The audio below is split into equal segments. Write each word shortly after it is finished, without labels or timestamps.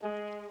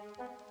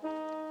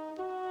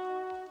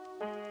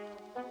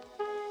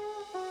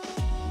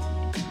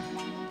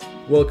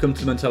Welcome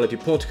to Mentality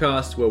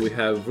Podcast, where we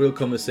have real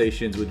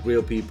conversations with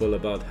real people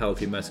about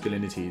healthy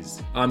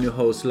masculinities. I'm your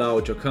host, Lao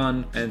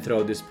Jokan, and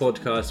throughout this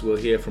podcast, we'll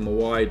hear from a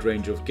wide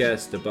range of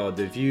guests about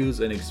their views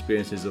and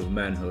experiences of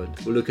manhood.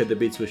 We'll look at the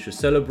bits we should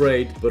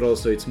celebrate, but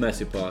also its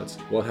messy parts,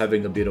 while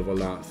having a bit of a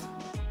laugh.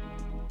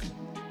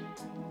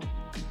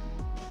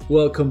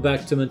 Welcome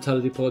back to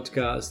Mentality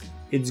Podcast.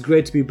 It's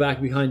great to be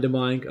back behind the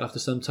mic after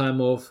some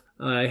time off.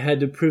 I had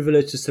the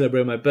privilege to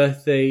celebrate my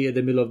birthday at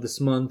the middle of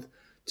this month,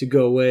 to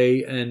go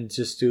away and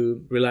just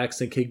to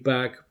relax and kick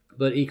back.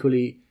 But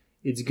equally,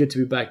 it's good to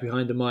be back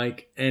behind the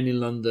mic and in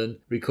London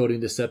recording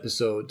this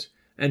episode.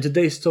 And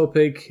today's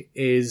topic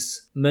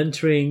is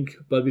mentoring.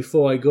 But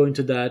before I go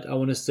into that, I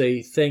want to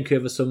say thank you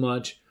ever so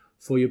much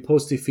for your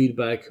positive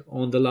feedback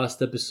on the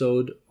last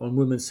episode on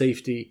women's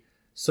safety.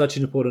 Such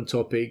an important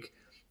topic.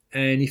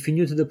 And if you're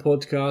new to the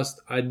podcast,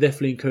 I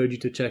definitely encourage you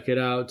to check it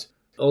out.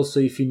 Also,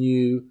 if you're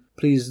new,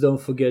 please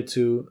don't forget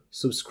to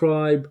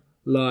subscribe,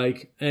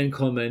 like, and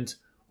comment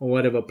on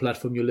whatever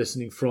platform you're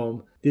listening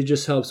from. This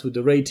just helps with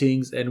the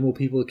ratings and more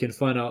people can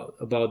find out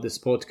about this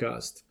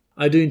podcast.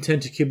 I do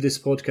intend to keep this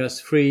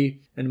podcast free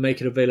and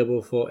make it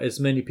available for as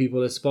many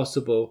people as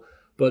possible.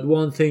 But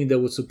one thing that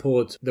would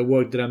support the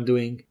work that I'm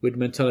doing with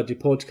Mentality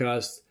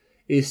Podcast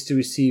is to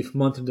receive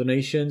monthly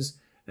donations.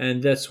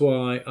 And that's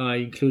why I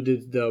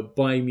included the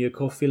Buy Me a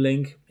Coffee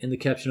link in the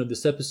caption of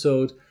this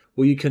episode,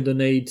 where you can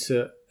donate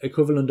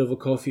equivalent of a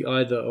coffee,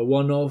 either a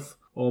one-off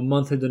or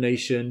monthly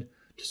donation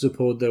to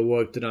support the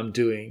work that I'm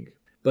doing.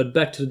 But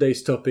back to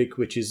today's topic,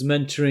 which is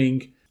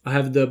mentoring. I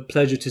have the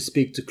pleasure to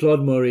speak to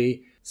Claude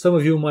Murray. Some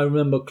of you might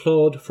remember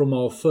Claude from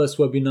our first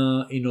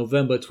webinar in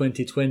November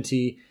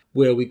 2020,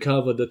 where we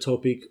covered the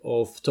topic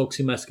of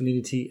toxic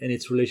masculinity and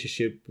its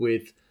relationship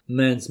with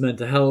men's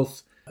mental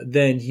health.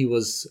 Then he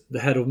was the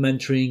head of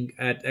mentoring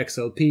at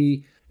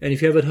XLP. And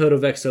if you haven't heard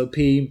of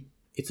XLP,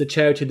 it's a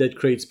charity that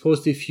creates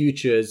positive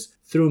futures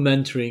through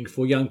mentoring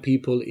for young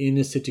people in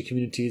inner city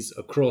communities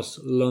across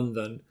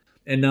London.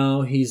 And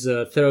now he's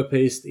a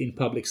therapist in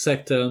public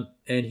sector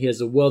and he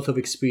has a wealth of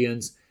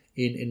experience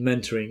in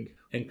mentoring.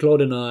 And Claude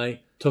and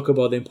I talk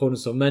about the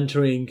importance of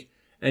mentoring.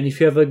 And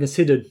if you ever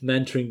considered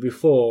mentoring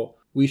before,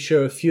 we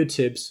share a few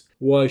tips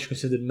why you should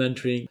consider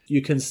mentoring.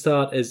 You can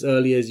start as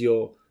early as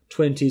your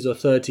 20s or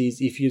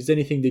 30s. If there's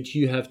anything that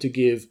you have to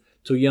give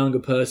to a younger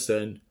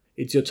person,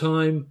 it's your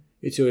time,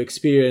 it's your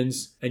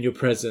experience, and your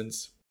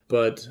presence.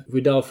 But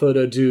without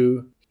further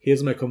ado,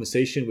 here's my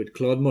conversation with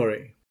Claude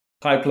Murray.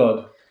 Hi,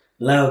 Claude.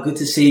 Lau, good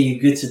to see you.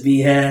 Good to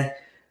be here.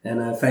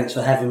 And thanks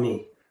for having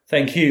me.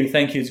 Thank you.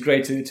 It's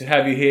great to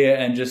have you here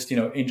and just,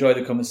 enjoy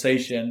the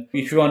conversation.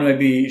 If you want to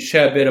maybe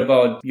share a bit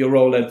about your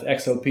role at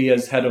XLP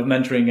as head of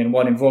mentoring and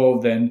what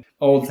involved and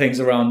all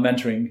things around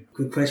mentoring.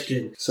 Good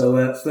question.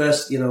 So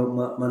first,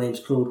 my name's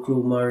Claude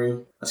Murray.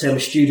 I say I'm a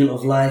student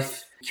of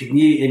life,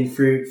 commuting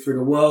through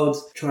the world,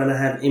 trying to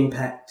have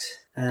impact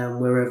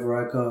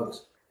wherever I go.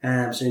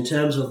 So in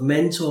terms of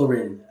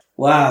mentoring,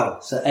 wow,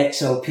 so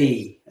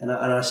XLP, and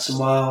I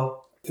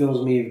smile,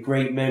 fills me with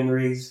great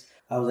memories.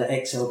 I was at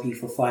XLP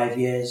for 5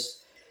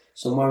 years.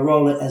 So my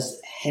role as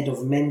head of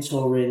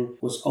mentoring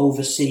was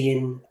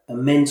overseeing a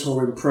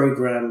mentoring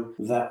program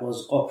that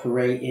was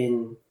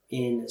operating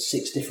in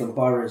 6 different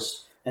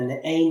boroughs. And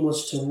the aim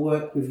was to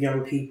work with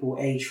young people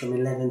aged from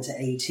 11 to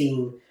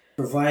 18,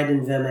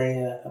 providing them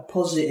a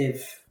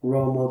positive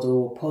role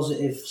model,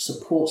 positive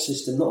support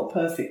system, not a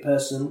perfect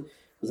person,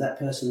 because that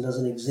person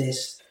doesn't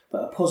exist,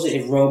 but a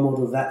positive role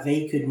model that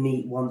they could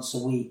meet once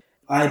a week.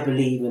 I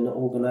believe, and the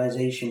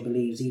organisation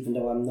believes, even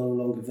though I'm no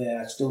longer there,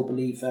 I still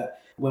believe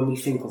that when we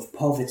think of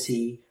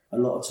poverty, a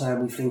lot of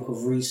time we think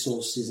of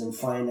resources and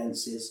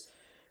finances.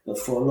 But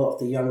for a lot of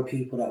the young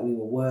people that we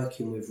were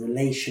working with,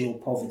 relational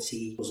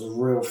poverty was a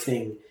real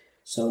thing.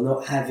 So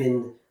not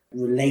having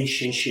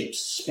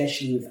relationships,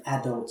 especially with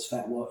adults,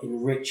 that were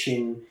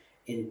enriching,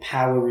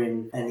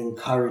 empowering and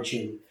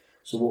encouraging.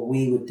 So what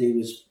we would do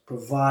is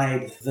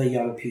provide the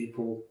young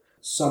people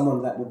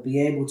someone that would be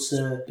able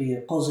to be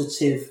a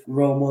positive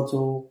role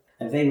model,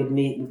 and they would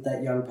meet with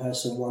that young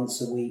person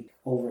once a week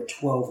over a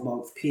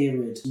 12-month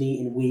period,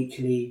 meeting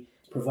weekly,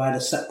 provide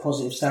a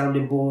positive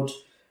sounding board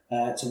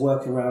to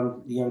work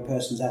around the young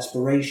person's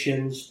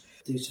aspirations,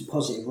 do some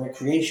positive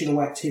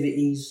recreational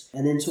activities,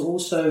 and then to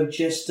also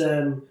just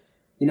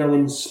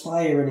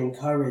inspire and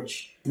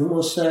encourage, and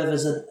almost serve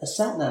as a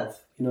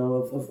sat-nav,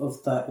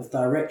 of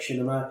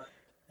direction.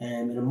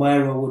 And my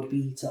role would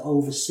be to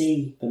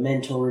oversee the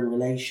mentoring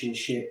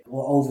relationship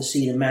or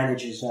oversee the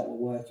managers that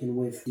were working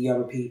with the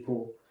young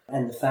people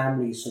and the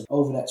families. So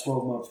over that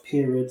 12-month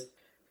period,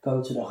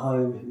 go to the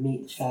home,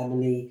 meet the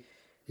family.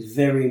 It's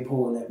very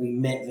important that we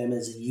met them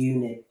as a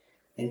unit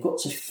and got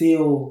to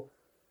feel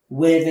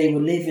where they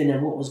were living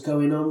and what was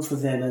going on for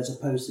them, as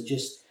opposed to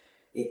just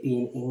it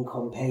being ink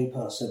on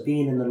paper. So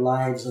being in the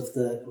lives of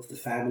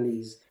the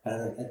families,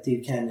 I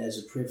do count it as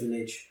a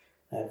privilege.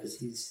 Because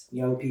these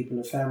young people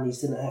and families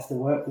didn't have to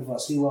work with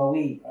us. Who are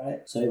we,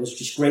 right? So it was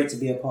just great to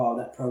be a part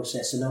of that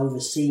process and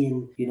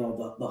overseeing,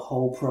 the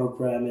whole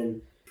program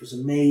and was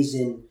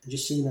amazing. And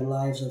just seeing the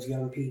lives of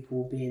young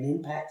people being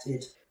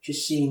impacted,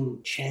 just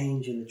seeing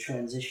change and the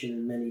transition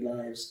in many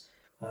lives.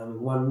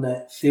 One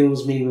that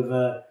fills me with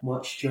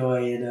much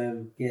joy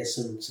and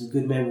some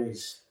good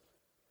memories.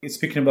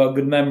 Speaking about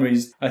good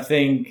memories, I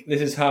think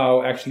this is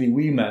how actually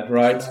we met,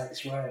 right?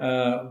 That's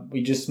right.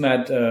 We just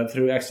met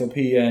through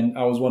XLP, and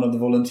I was one of the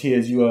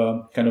volunteers you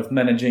were kind of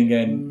managing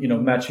and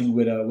matching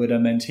with a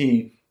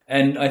mentee.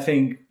 And I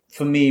think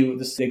for me,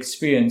 this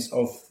experience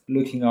of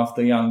looking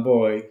after a young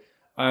boy,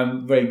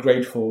 I'm very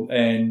grateful,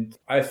 and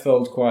I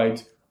felt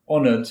quite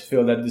honored to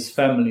feel that this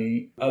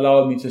family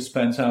allowed me to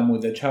spend time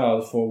with their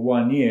child for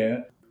 1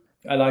 year.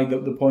 I like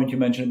the point you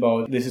mentioned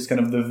about this is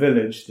kind of the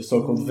village, the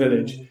so-called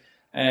village.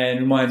 And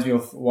it reminds me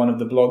of one of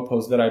the blog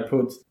posts that I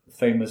put,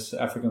 famous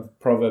African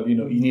proverb,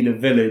 you need a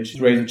village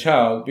to raise a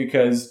child,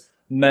 because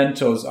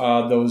mentors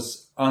are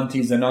those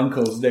aunties and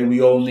uncles that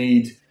we all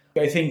need.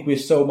 I think we're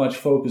so much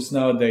focused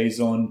nowadays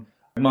on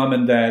mom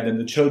and dad and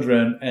the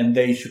children, and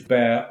they should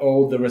bear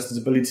all the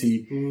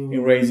responsibility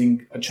in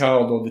raising a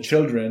child or the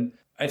children.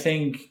 I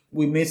think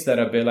we miss that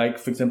a bit. Like,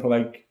 for example,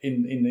 like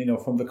in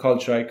from the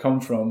culture I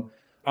come from,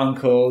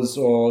 uncles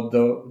or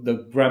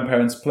the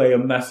grandparents play a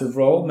massive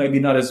role, maybe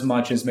not as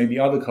much as maybe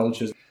other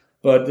cultures,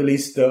 but at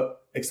least the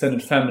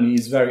extended family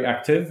is very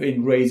active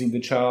in raising the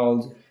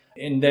child.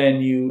 And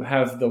then you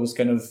have those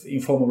kind of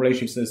informal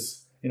relationships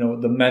as,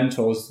 the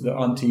mentors, the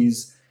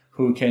aunties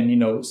who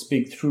can,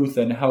 speak truth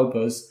and help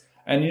us.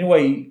 And in a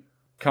way,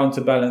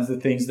 counterbalance the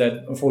things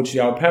that unfortunately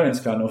our parents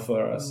can't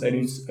offer us.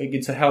 And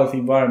it's a healthy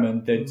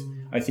environment that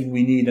I think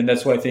we need. And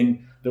that's why I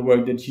think the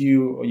work that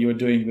you're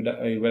doing with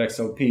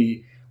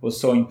XLP was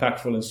so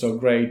impactful and so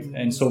great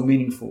and so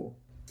meaningful.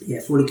 Yeah,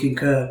 fully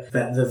concur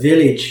that the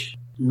village,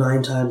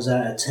 9 times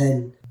out of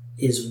 10,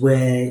 is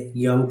where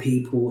young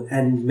people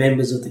and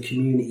members of the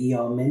community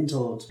are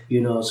mentored.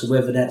 So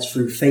whether that's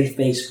through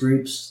faith-based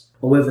groups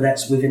or whether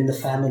that's within the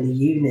family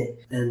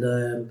unit.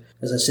 And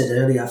as I said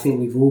earlier, I think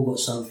we've all got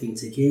something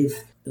to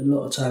give. A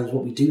lot of times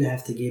what we do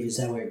have to give is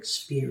our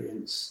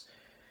experience.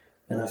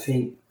 And I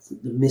think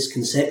the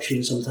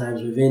misconception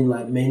sometimes within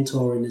like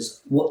mentoring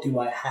is, what do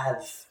I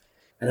have?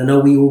 And I know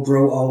we all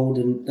grow old,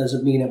 and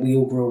doesn't mean that we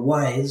all grow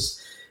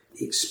wise.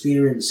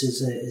 Experience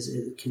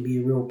can be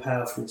a real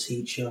powerful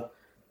teacher.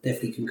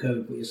 Definitely concur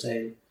with what you're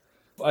saying.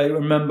 I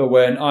remember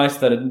when I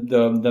started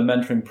the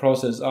mentoring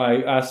process, I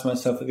asked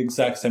myself the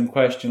exact same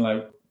question.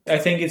 Like, I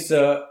think it's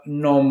a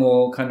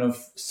normal kind of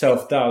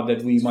self-doubt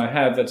that we might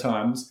have at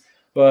times.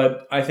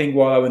 But I think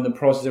while I was in the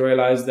process, I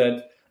realized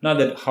that not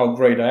that how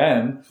great I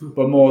am,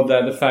 but more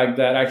that the fact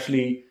that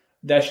actually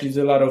there's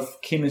a lot of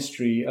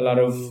chemistry,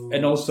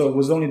 and also it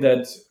was only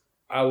that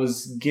I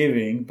was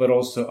giving, but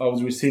also I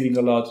was receiving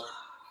a lot.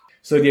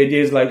 So the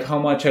idea is like how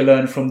much I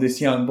learned from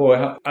this young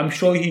boy. I'm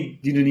sure he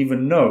didn't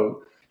even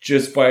know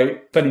just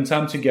by spending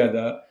time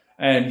together,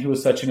 and he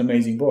was such an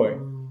amazing boy.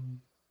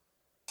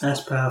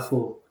 That's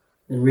powerful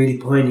and really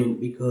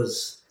poignant,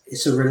 because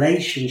it's a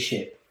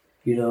relationship,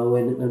 and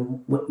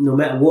no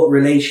matter what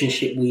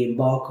relationship we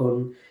embark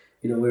on,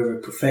 whether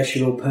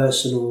professional,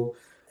 personal,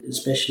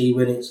 especially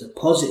when it's a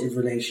positive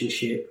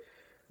relationship,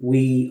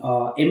 we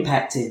are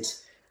impacted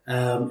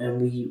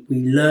and we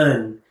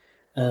learn.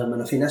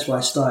 And I think that's why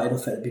I started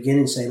off at the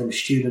beginning saying I'm a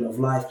student of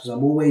life, because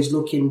I'm always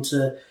looking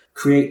to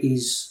create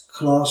these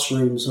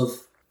classrooms of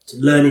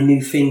learning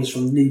new things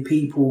from new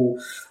people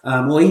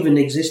or even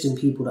existing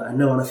people that I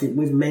know. And I think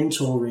with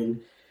mentoring,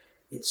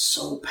 it's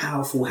so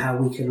powerful how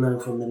we can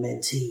learn from the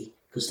mentee,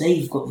 because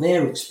they've got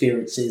their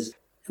experiences.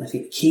 And I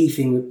think the key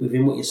thing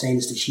within what you're saying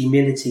is the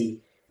humility,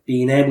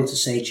 being able to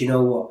say, do you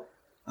know what?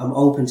 I'm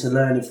open to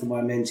learning from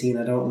my mentee, and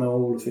I don't know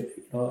all of it.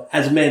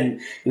 As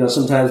men,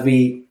 sometimes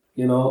we,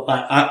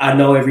 I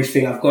know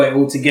everything. I've got it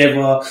all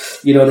together,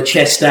 the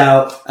chest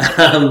out.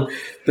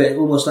 But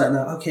almost like,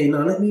 now, okay,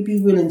 now let me be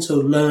willing to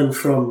learn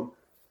from,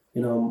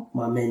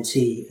 my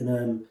mentee.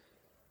 And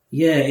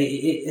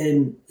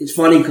it's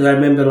funny because I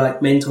remember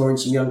like mentoring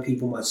some young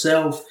people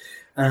myself,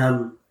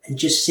 and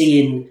just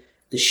seeing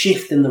the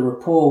shift in the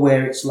rapport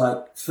where it's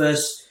like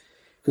first,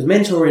 because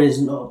mentoring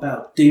is not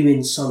about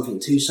doing something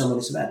to someone,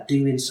 it's about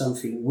doing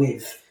something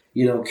with,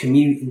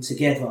 commuting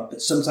together.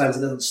 But sometimes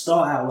it doesn't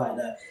start out like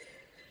that.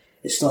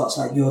 It starts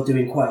like you're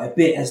doing quite a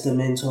bit as the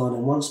mentor, and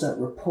then once that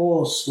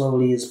rapport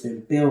slowly has been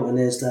built and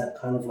there's that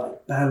kind of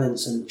like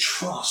balance and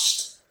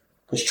trust,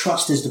 because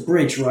trust is the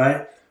bridge,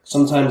 right?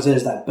 Sometimes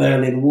there's that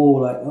Berlin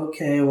Wall, like,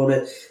 okay, or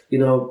a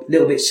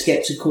little bit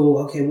skeptical.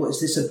 Okay, what is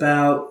this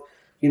about?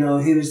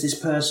 Who is this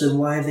person?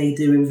 Why are they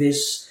doing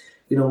this?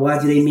 Why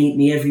do they meet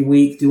me every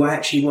week? Do I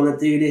actually want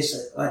to do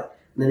this? And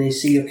then they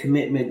see your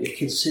commitment, your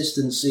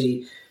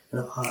consistency,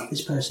 and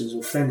this person is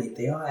authentic.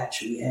 They are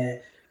actually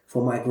here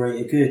for my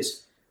greater good.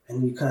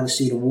 And you kind of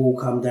see the wall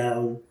come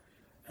down,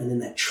 and then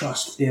that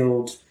trust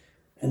build.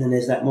 And then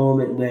there's that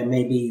moment where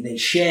maybe they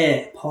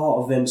share part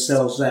of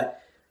themselves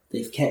that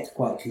they've kept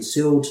quite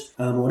concealed,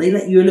 or they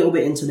let you a little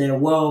bit into their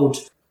world.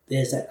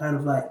 There's that kind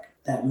of like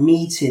that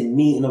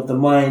meeting of the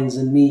minds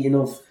and meeting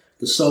of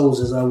the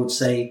souls, as I would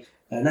say.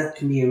 And that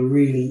can be a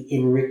really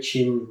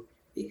enriching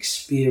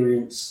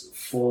experience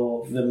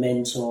for the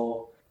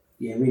mentor.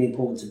 Yeah, really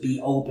important to be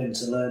open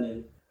to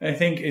learning. I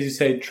think, as you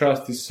say,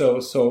 trust is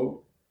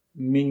so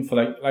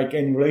meaningful. Like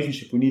any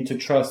relationship, we need to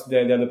trust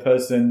that the other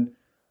person,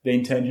 the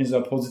intentions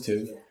are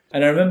positive. Yeah.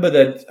 And I remember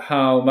that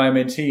how my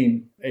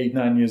mentee,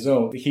 8-9 years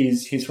old,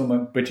 he's from a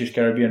British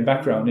Caribbean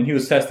background, and he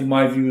was testing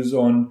my views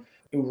on,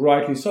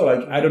 rightly so,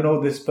 like, I don't know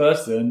this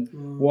person,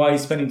 why are you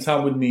spending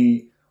time with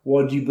me,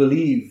 what do you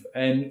believe?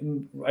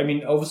 And I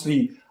mean,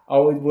 obviously, I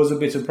was a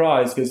bit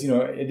surprised because,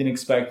 I didn't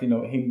expect,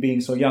 him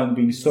being so young,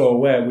 being so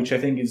aware, which I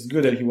think is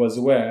good that he was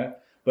aware,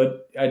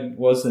 but I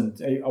wasn't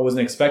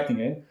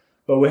expecting it.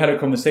 But we had a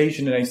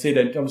conversation, and I say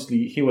that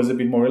obviously he was a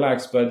bit more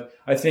relaxed, but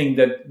I think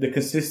that the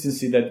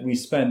consistency that we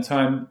spend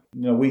time,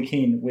 week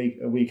in,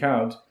 week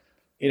out,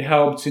 it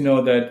helped to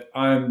know that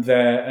I'm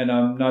there and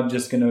I'm not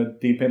just going to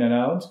dip in and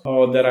out,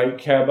 or that I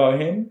care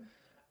about him.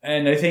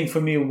 And I think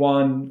for me,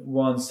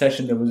 one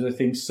session that was, I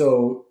think,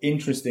 so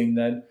interesting,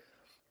 that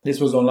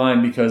this was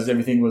online because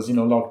everything was,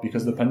 locked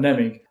because of the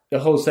pandemic. The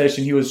whole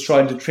session, he was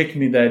trying to trick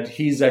me that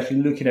he's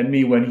actually looking at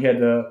me when he had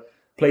the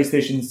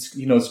PlayStation,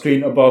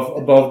 screen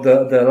above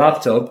the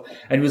laptop,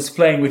 and he was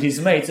playing with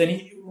his mates. And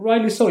he,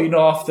 rightly so,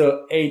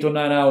 after 8 or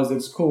 9 hours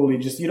at school,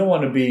 you don't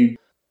want to be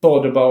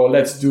thought about,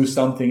 let's do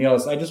something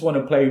else. I just want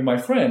to play with my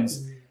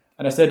friends.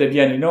 And I said at the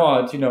end,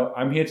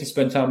 I'm here to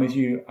spend time with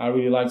you. I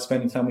really like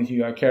spending time with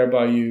you. I care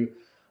about you.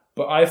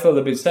 But I felt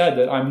a bit sad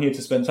that I'm here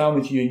to spend time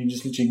with you and you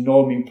just literally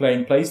ignore me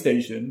playing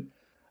PlayStation.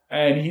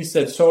 And he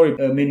said, sorry,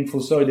 a meaningful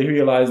story. They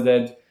realized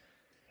that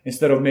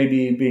instead of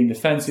maybe being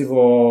defensive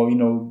or,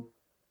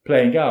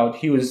 playing out,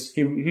 he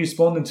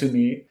responded to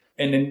me,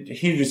 and then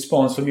his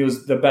response for me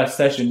was the best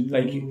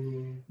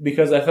session,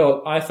 because I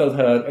felt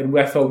heard, and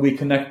I felt we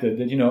connected,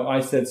 that,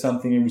 I said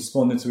something and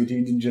responded to it.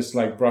 He didn't just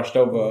brushed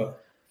over.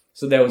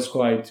 So that was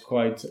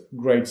quite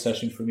great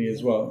session for me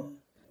as well.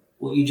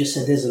 What you just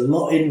said, there's a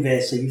lot in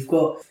there. So you've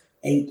got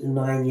 8 to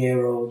 9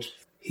 year old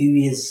who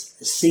is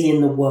seeing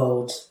the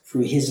world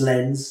through his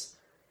lens,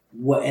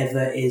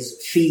 whatever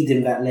is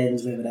feeding that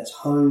lens, whether that's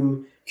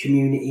home,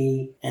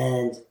 community,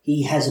 and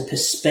he has a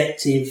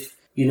perspective,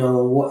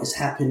 on what is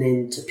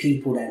happening to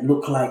people that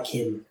look like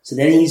him. So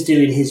then he's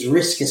doing his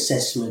risk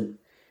assessment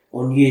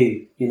on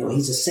you.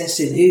 He's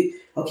assessing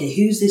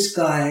who's this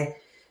guy?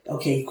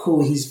 Okay,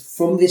 cool. He's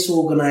from this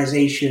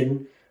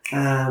organization.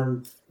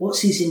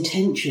 What's his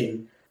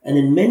intention? And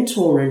then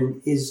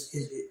mentoring is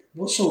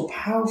what's so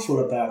powerful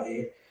about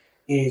it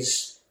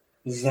is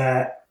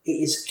that it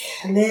is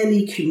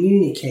clearly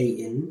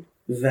communicating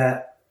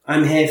that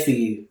I'm here for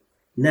you.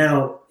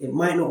 Now, it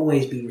might not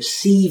always be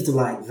received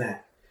like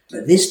that,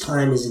 but this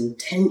time is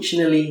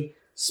intentionally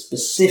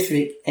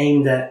specific,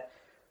 aimed at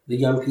the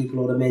young people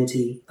or the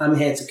mentee. I'm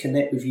here to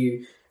connect with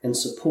you and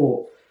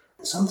support.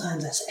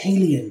 Sometimes that's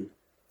alien.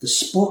 The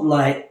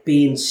spotlight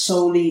being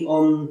solely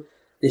on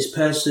this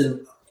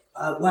person.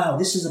 Wow,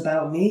 this is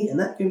about me, and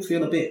that can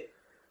feel a bit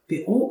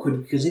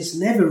awkward because it's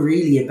never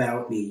really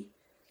about me.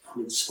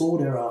 I'm in school,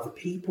 there are other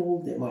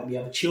people, there might be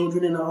other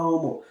children in the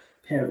home, or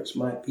parents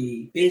might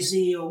be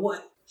busy or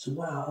what. So,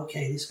 wow,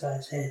 okay, this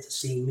guy's here to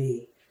see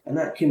me. And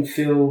that can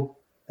feel,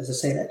 as I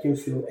say, that can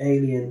feel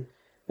alien.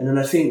 And then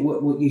I think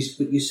what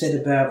you said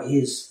about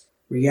his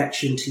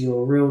reaction to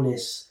your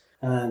realness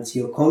and to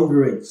your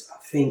congruence, I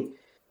think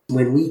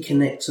when we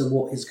connect to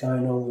what is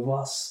going on with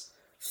us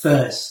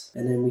first,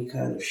 and then we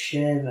kind of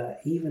share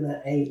that, even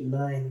at 8,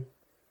 9,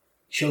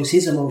 shows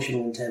his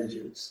emotional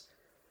intelligence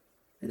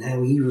and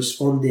how he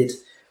responded.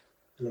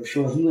 And I'm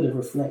sure he would have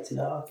reflected,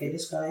 okay,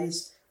 this guy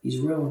he's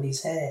real and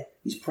he's here,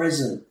 he's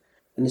present.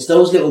 And it's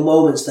those little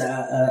moments that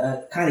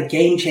are kind of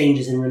game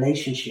changers in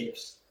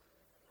relationships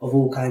of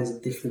all kinds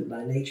of different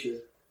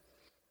natures.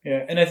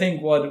 Yeah, and I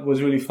think what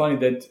was really funny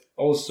that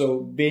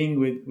also being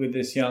with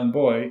this young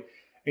boy,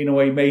 in a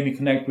way, made me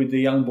connect with the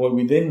young boy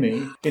within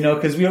me.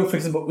 Because for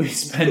example, we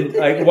spent,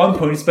 at one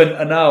point, we spent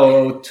an hour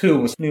or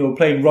two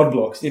playing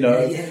Roblox,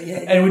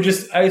 Yeah. And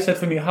I said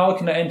for me, how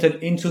can I enter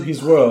into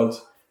his world?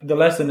 The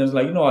lesson is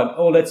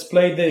let's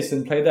play this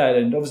and play that.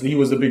 And obviously he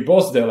was the big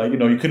boss there,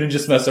 you couldn't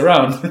just mess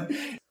around.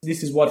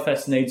 This is what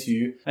fascinates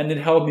you. And it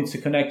helped me to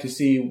connect to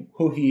see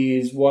who he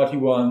is, what he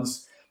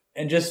wants,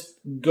 and just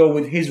go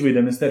with his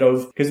rhythm instead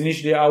of, because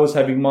initially I was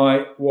having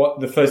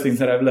the first things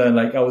that I've learned,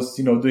 I was,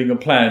 doing a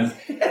plan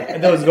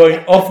and that was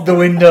going off the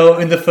window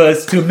in the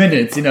first 2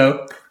 minutes,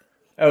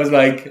 I was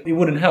it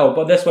wouldn't help.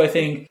 But that's why I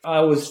think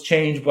I was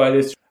changed by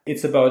this.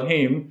 It's about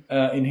him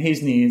and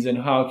his needs, and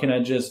how can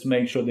I just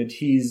make sure that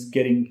he's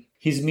getting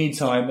his me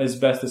time as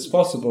best as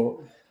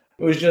possible.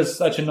 It was just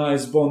such a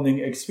nice bonding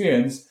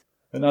experience.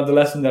 Another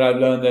lesson that I've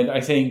learned, that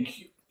I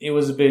think it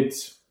was a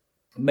bit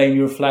made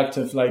me reflect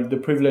of the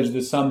privilege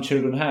that some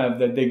children have,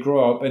 that they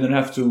grow up and then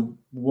have to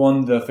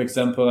wonder, for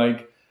example,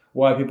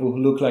 why people who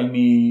look like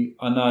me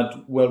are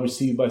not well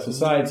received by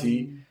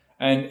society.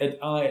 And at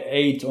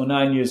 8 or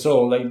 9 years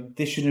old,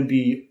 this shouldn't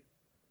be,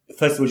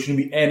 first of all, shouldn't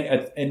be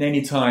at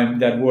any time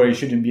that worry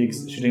shouldn't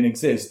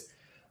exist.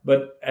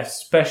 But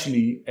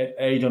especially at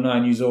 8 or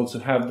 9 years old, to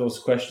have those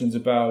questions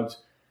about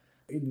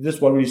this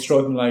is what really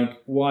struck me,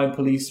 like why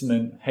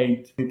policemen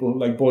hate people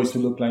like boys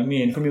who look like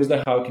me. And for me, it was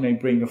like, how can I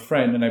bring a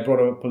friend? And I brought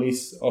a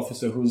police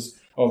officer who's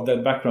of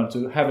that background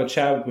to have a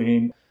chat with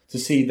him to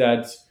see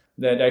that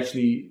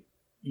actually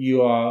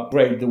you are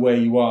great the way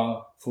you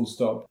are, full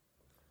stop.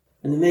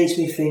 And it makes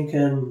me think,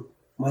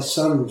 my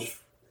son, at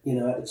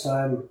the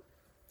time,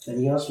 and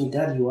he asked me,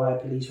 Daddy, why are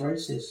police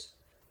racist?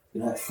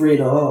 At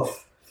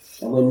 3.5.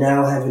 And we're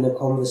now having a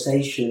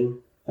conversation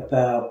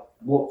about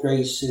what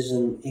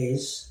racism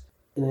is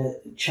in a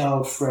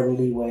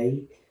child-friendly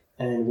way.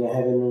 And we're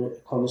having a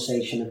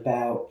conversation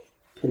about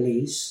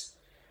police.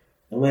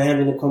 And we're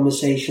having a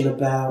conversation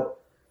about,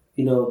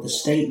 the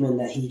statement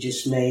that he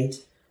just made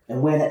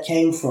and where that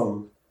came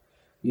from.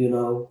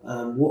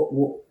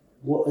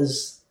 What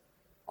has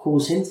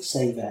caused him to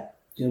say that?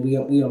 We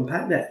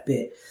unpacked that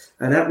bit.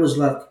 And that was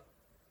like,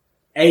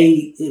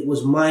 it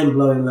was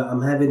mind-blowing that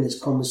I'm having this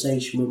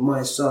conversation with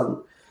my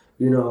son,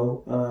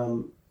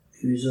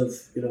 who's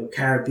of,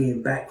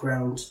 Caribbean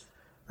background.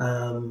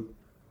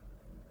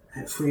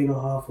 At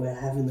 3.5, we're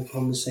having the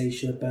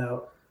conversation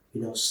about,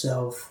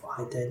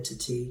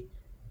 self-identity,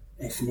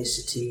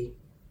 ethnicity,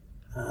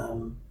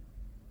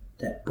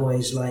 that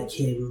boys like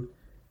him,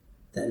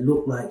 that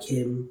look like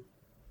him,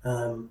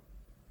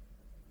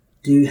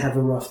 do have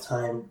a rough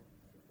time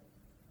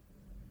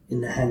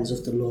in the hands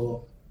of the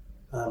law.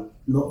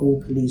 Not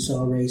all police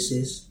are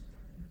racist,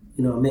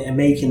 and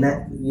making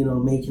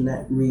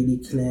that really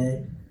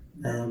clear,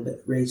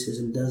 but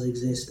racism does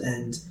exist,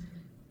 and,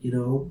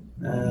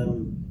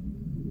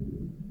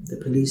 the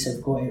police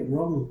have got it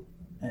wrong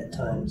at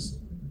times,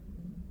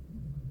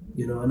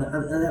 and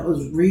that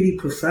was really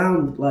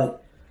profound,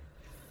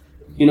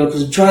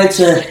 because I'm trying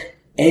to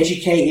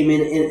educate him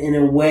in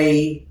a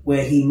way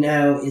where he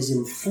now is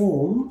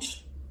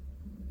informed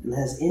and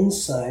has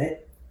insight,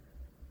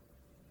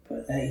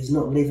 but that he's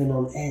not living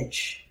on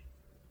edge,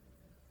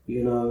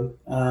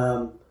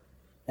 and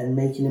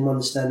making him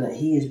understand that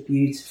he is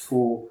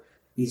beautiful,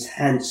 he's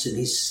handsome,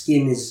 his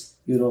skin is,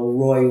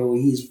 royal,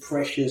 he's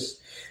precious,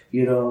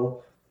 and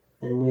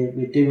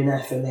we're doing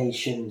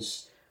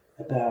affirmations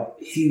about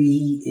who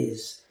he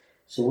is.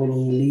 So when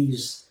he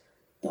leaves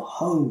the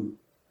home,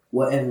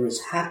 whatever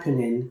is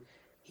happening,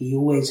 he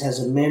always has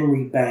a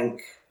memory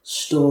bank,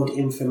 stored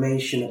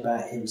information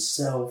about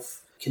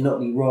himself, cannot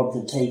be robbed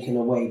and taken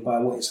away by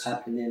what is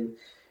happening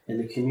in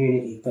the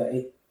community.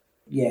 But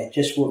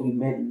just what you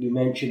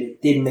mentioned,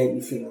 it did make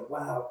me think,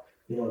 wow,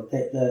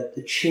 that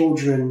the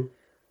children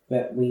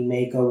that we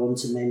may go on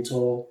to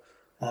mentor,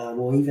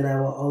 or even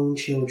our own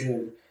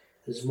children,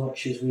 as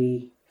much as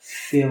we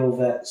feel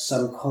that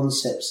some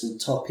concepts and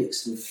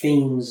topics and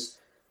themes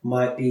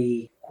might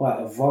be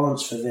quite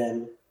advanced for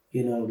them,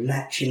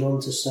 latching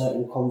onto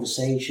certain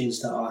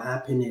conversations that are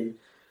happening,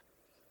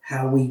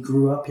 how we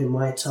grew up in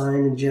my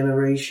time and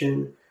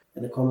generation,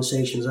 and the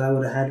conversations I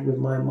would have had with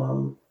my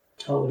mum,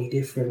 totally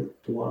different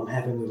to what I'm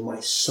having with my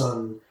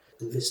son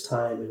in this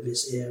time, in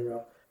this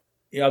era.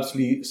 You're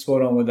absolutely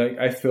spot on with that.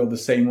 I feel the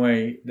same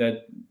way,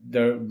 that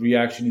the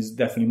reaction is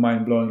definitely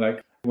mind-blowing.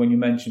 Like when you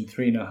mentioned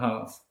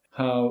 3.5,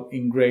 how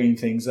ingrained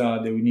things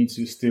are that we need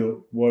to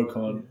still work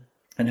on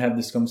and have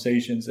these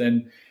conversations.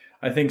 And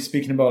I think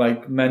speaking about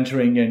like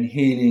mentoring and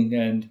healing,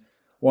 and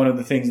one of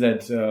the things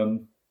that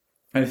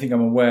I think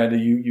I'm aware that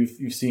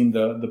you've seen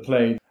the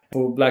play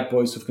for Black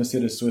Boys Who've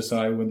Considered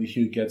Suicide When the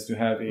Hue Gets Too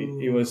Heavy.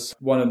 It was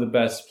one of the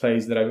best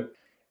plays that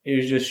it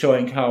was just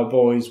showing how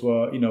boys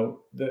were,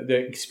 the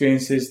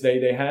experiences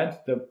they had,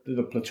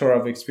 the plethora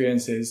of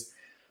experiences,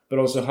 but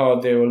also how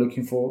they were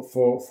looking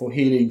for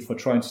healing, for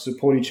trying to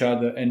support each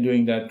other and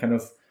doing that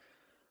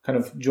kind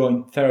of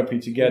joint therapy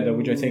together,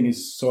 which I think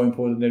is so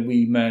important that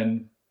we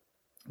men,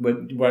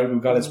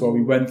 regardless of what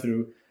we went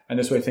through. And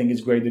that's why I think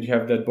it's great that you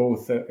have that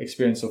both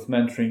experience of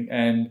mentoring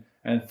and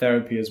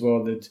therapy as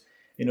well, that,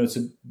 it's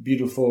a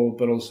beautiful,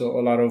 but also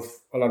a lot of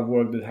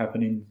work that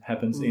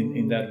happens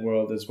in that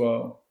world as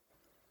well.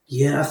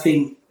 Yeah, I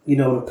think,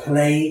 the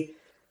play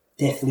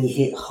definitely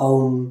hit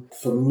home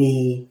for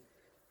me,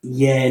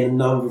 in a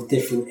number of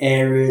different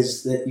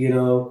areas that,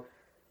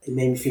 it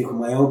made me think of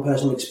my own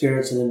personal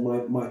experience and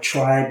then my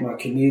tribe, my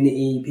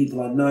community,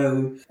 people I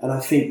know. And I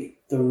think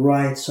the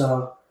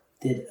writer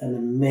did an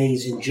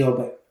amazing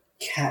job at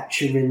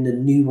capturing the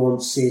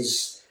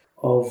nuances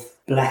of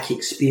Black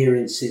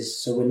experiences.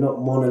 So we're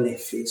not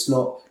monolith. It's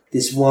not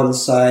this one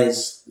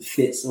size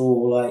fits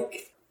all,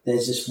 like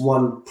there's just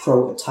one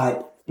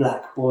prototype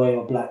Black boy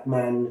or Black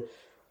man.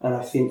 And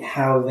I think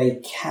how they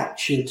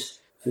captured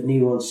the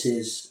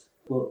nuances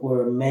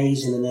were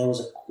amazing. And there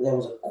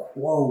was a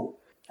quote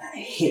that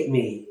hit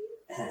me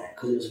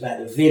because it was about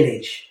the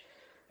village.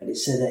 And it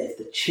said that if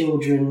the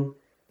children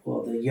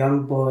or the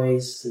young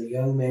boys, the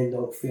young men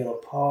don't feel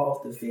a part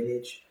of the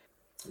village,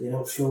 they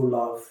don't feel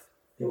love,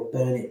 they will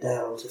burn it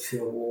down to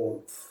feel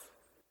warmth.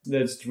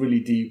 That's really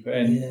deep.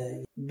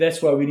 And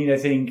that's why we need, I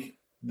think,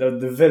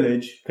 the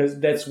village, because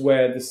that's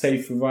where the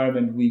safe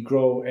environment we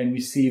grow and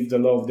receive the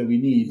love that we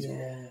need.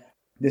 Yeah.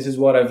 This is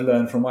what I've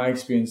learned from my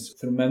experience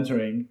through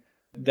mentoring,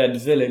 that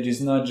village is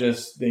not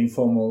just the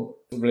informal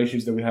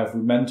relationships that we have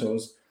with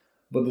mentors,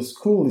 but the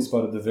school is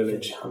part of the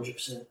village.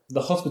 100%.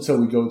 The hospital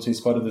we go to is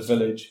part of the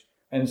village,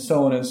 and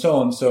so on and so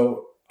on.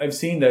 So I've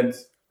seen that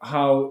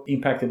how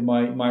impacted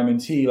my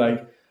mentee,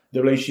 like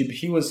the relationship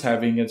he was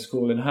having at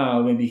school, and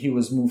how maybe he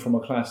was moved from a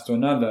class to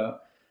another,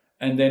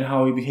 and then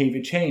how his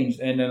behavior changed,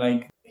 and then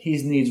like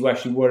his needs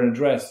actually weren't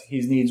addressed,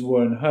 his needs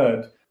weren't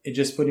heard. It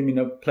just put him in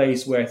a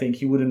place where I think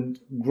he wouldn't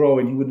grow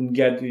and he wouldn't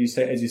get,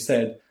 as you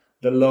said,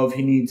 the love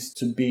he needs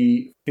to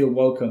feel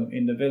welcome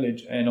in the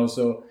village. And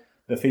also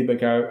the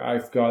feedback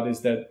I've got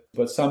is that,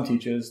 but some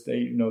teachers,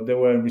 they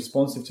weren't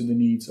responsive to the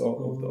needs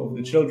of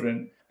the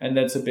children. And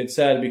that's a bit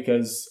sad,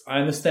 because I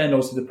understand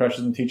also the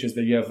pressures on teachers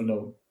that you have,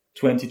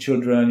 20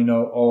 children,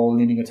 all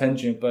needing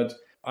attention. But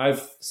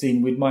I've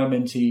seen with my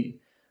mentee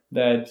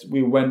that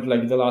we went,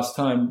 like the last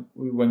time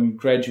when we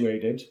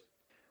graduated,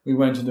 we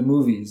went to the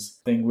movies.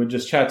 I think we're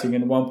just chatting,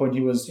 and at one point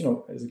he was,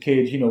 as a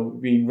kid,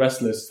 being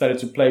restless, started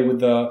to play with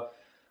the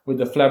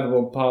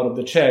flammable part of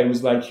the chair. He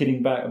was like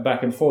hitting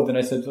back and forth, and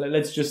I said,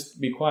 let's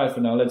just be quiet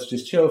for now, let's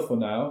just chill for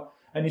now.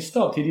 And he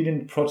stopped. He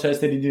didn't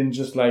protest, he didn't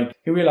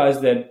he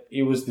realized that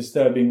it was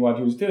disturbing what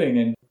he was doing,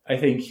 and I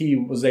think he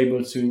was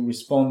able to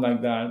respond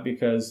like that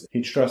because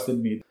he trusted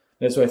me.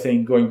 That's why I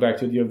think, going back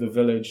to the Year of the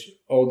Village,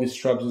 all these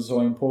structures are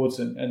so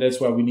important, and that's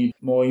why we need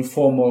more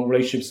informal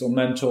relationships or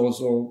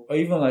mentors, or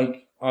even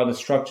like other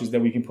structures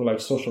that we can put, like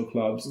social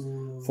clubs,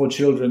 for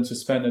children to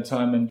spend their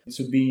time and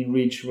to be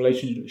enriched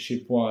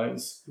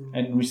relationship-wise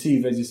and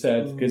receive, as you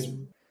said, because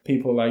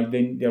people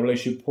their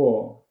relationship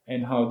poor,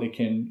 and how they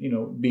can,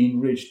 be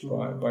enriched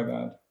by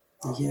that.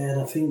 Yeah,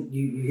 and I think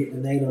you hit the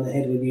nail on the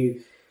head when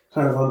you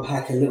kind of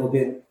unpack a little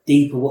bit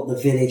deeper what the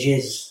village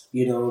is,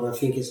 and I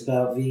think it's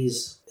about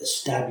these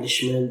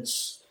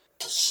establishments,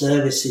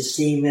 services,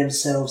 seeing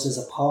themselves as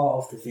a part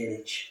of the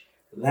village.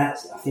 I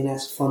think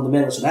that's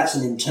fundamental. So that's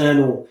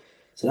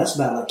that's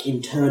about like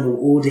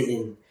internal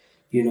auditing,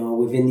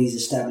 within these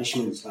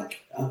establishments.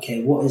 Like,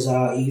 okay, what is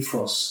our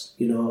ethos?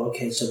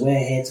 Okay, so we're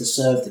here to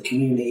serve the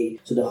community.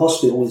 So the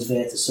hospital is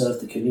there to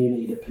serve the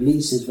community. The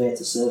police is there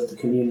to serve the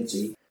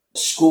community.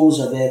 Schools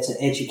are there to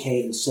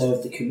educate and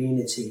serve the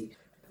community.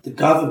 The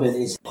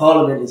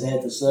Parliament is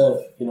here to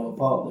serve,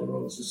 part of their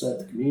role is to serve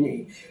the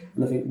community.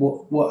 And I think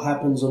what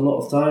happens a lot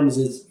of times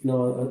is,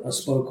 I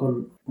spoke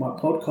on my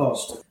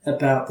podcast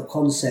about the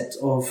concept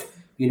of,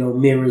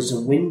 mirrors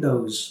and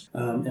windows.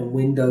 And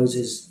windows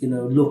is,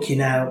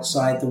 looking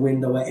outside the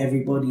window at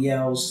everybody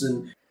else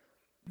and,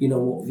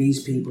 what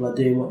these people are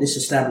doing, what this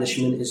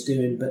establishment is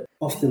doing. But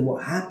often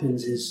what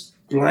happens is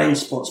blind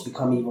spots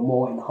become even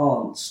more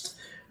enhanced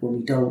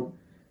when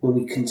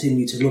we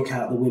continue to look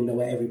out the window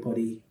at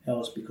everybody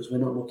else, because we're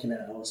not looking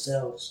at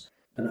ourselves.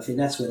 And I think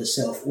that's where the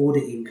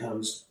self-auditing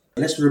comes.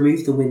 Let's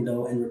remove the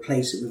window and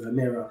replace it with a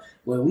mirror,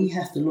 where we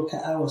have to look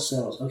at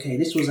ourselves. Okay,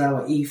 this was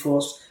our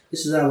ethos.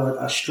 This is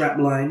our strap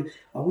line.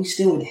 Are we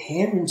still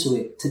adhering to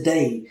it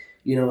today?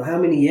 How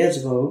many years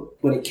ago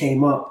when it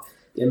came up,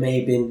 there may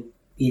have been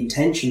the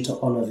intention to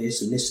honour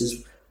this, and this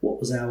is what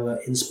was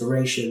our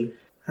inspiration.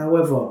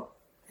 However,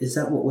 is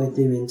that what we're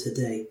doing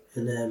today?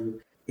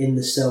 And in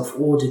the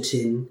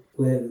self-auditing,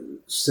 where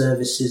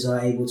services are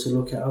able to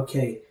look at,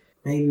 okay,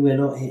 maybe we're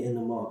not hitting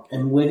the mark,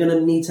 and we're going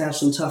to need to have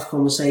some tough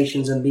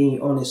conversations and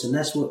being honest. And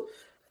that's what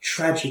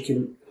tragic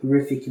and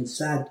horrific and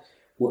sad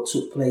what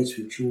took place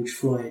with George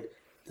Floyd.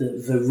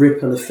 The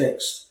ripple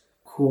effects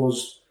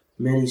caused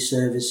many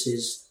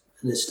services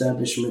and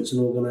establishments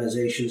and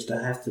organisations to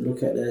have to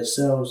look at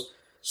themselves.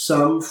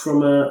 Some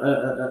from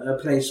a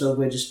place of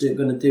we're just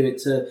going to do it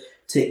to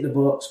tick the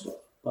box,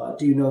 but I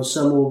do know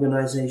some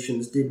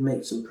organisations did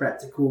make some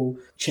practical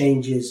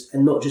changes,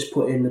 and not just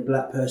put in the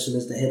black person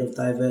as the head of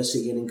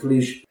diversity and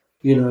inclusion,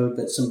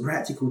 but some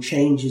practical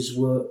changes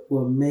were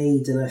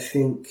made. And I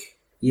think,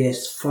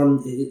 yes,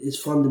 it's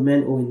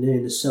fundamental in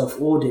doing the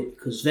self-audit,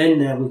 because then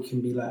now we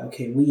can be like,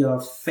 okay, we are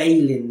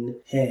failing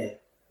here.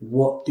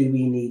 What do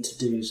we need to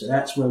do? So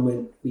that's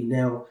when we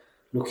now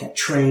look at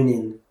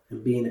training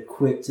and being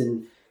equipped,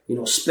 and,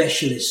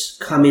 specialists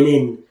coming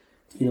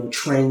in,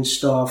 train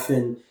staff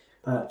and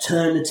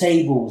turn the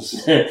tables,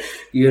 turn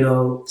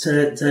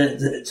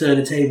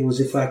the tables.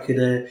 If I could,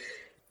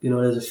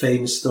 there's a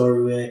famous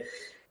story where,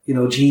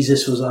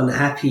 Jesus was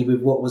unhappy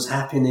with what was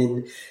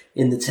happening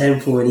in the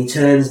temple, and he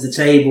turns the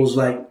tables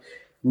like,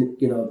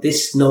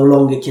 this no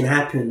longer can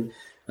happen.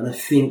 And I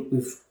think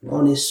with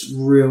honest,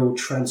 real,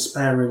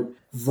 transparent,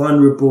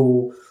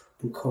 vulnerable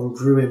and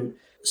congruent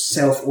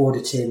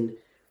self-auditing,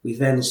 we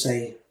then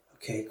say,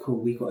 okay, cool,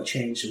 we've got to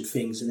change some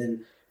things. And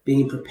then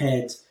being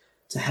prepared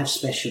to have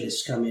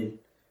specialists come in,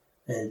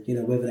 and,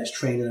 whether that's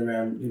training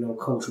around,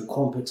 cultural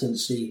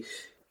competency.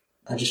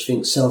 I just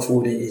think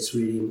self-audit is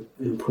really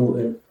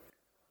important.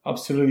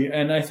 Absolutely.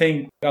 And I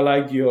think I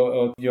like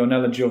your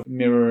analogy of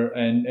mirror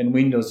and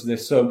windows. They're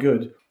so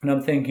good. And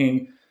I'm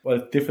thinking,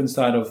 different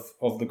side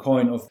of the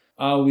coin of,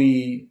 are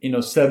we,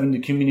 serving the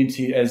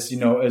community as,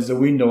 as a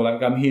window,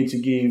 like I'm here to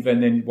give,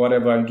 and then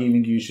whatever I'm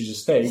giving you should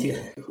just take. Yeah.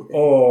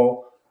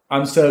 Or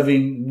I'm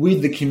serving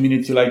with the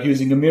community, like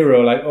using a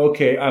mirror, like,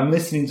 okay, I'm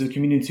listening to the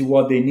community,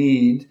 what they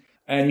need,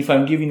 And if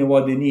I'm giving them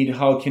what they need,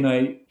 how can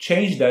I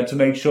change that to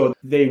make sure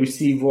they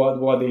receive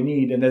what they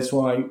need? And that's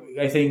why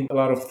I think a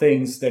lot of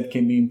things that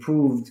can be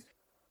improved.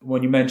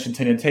 When you mentioned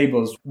turning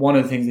tables, one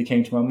of the things that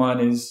came to my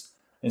mind is,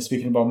 and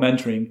speaking about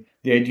mentoring,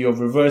 the idea of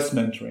reverse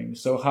mentoring.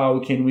 So how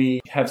can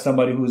we have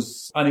somebody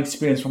who's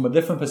unexperienced from a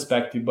different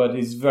perspective, but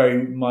is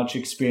very much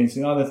experienced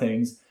in other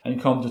things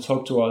and come to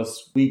talk to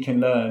us? We can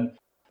learn.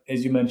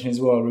 As you mentioned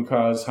as well,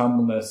 requires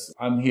humbleness.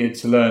 I'm here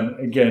to learn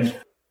again.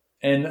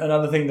 And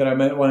another thing that I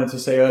wanted to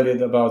say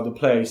earlier about the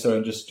play, so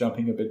I'm just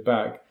jumping a bit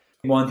back.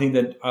 One thing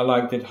that I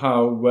liked it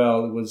how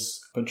well it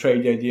was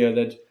portrayed, the idea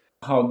that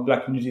how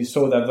Black community is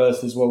so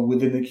diverse as well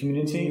within the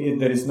community,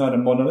 that it's not a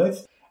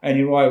monolith. And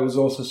you're right, it was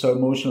also so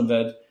emotional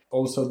that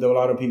also there were a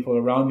lot of people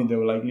around me that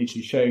were like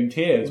literally sharing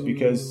tears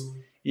because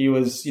he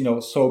was,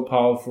 so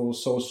powerful,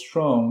 so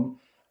strong,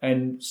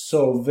 and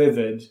so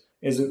vivid.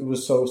 It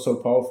was so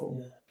powerful.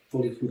 Yeah,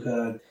 fully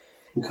concur.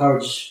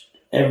 Encourage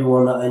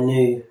everyone that I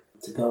knew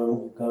to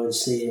go and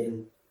see it,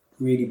 and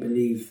really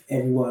believe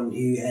everyone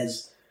who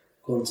has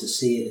gone to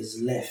see it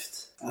has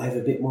left either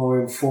a bit more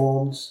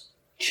informed,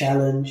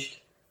 challenged,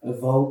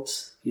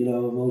 evoked,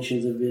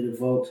 emotions have been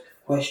evoked,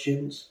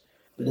 questions,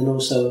 but then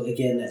also,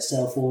 again, that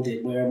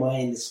self-audit, where am I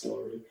in this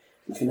story?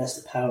 I think that's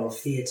the power of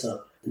theatre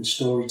and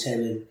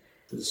storytelling.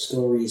 The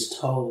story is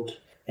told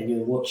and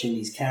you're watching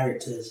these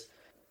characters.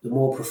 The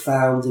more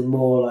profound and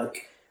more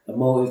like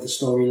emotive the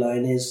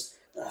storyline is,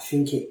 I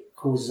think it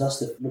causes us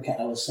to look at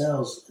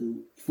ourselves, and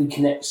if we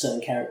connect with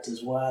certain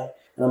characters, why?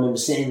 And I remember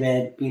sitting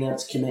there being able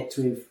to connect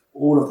with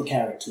all of the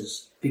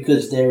characters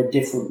because there are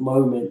different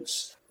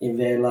moments in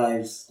their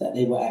lives that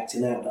they were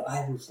acting out that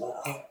I was like,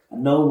 oh, I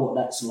know what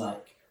that's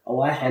like. Oh,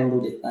 I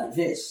handled it like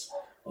this.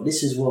 Or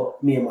this is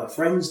what me and my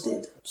friends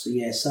did. So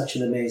yeah, such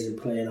an amazing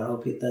play, and I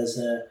hope it does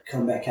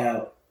come back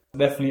out.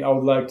 Definitely, I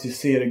would like to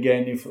see it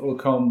again if it will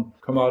come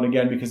out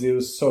again, because it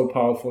was so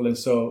powerful and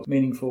so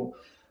meaningful.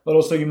 But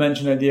also you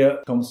mentioned the idea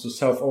it comes to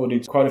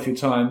self-audit quite a few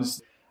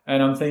times.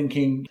 And I'm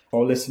thinking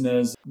for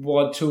listeners,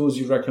 what tools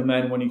you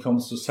recommend when it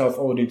comes to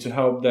self-audit to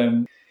help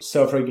them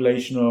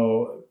self-regulation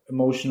or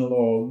emotional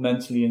or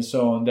mentally and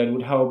so on, that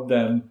would help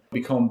them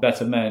become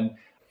better men?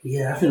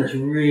 Yeah, I think that's a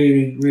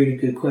really, really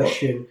good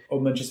question.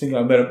 Or just thinking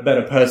like a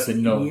better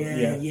person,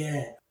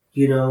 Yeah.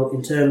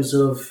 In terms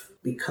of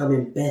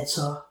becoming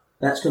better,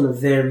 that's going to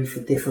vary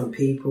for different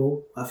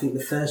people. I think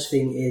the first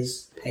thing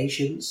is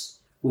patience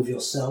with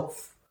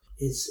yourself.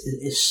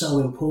 It's so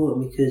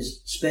important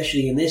because,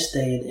 especially in this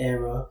day and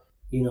era,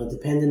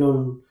 depending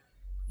on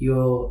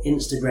your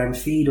Instagram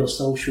feed or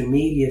social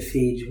media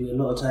feed, a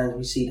lot of times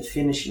we see the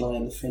finish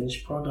line, the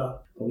finished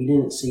product, but we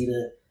didn't see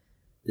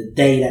the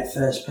day that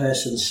first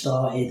person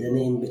started, and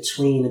in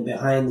between and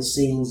behind the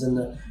scenes and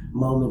the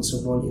moments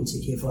of wanting to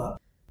give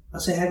up. I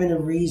say having a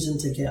reason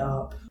to get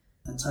up,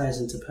 that ties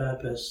into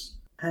purpose.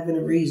 Having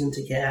a reason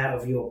to get out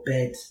of your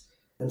bed.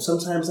 And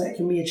sometimes that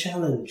can be a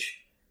challenge.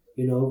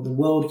 The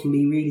world can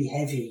be really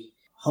heavy.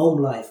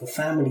 Home life or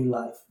family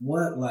life,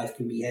 work life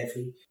can be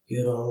heavy.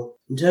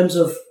 In terms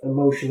of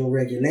emotional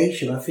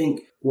regulation, I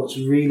think what's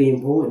really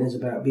important is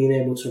about being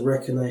able to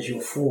recognize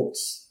your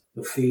thoughts,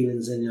 your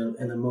feelings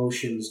and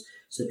emotions.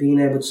 So being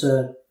able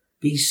to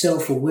be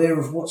self-aware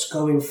of what's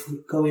going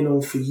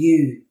on for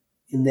you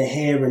in the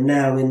here and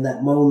now, in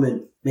that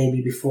moment,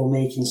 maybe before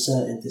making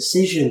certain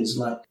decisions,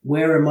 like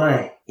where am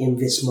I in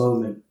this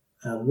moment?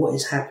 What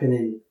is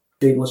happening?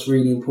 I think what's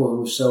really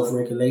important with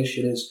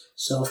self-regulation is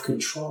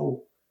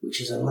self-control,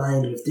 which is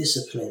aligned with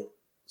discipline.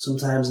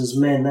 Sometimes as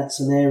men, that's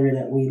an area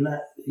that we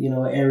lack, an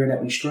area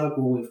that we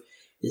struggle with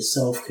is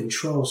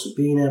self-control. So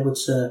being able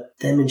to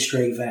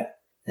demonstrate that,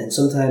 and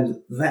sometimes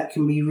that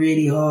can be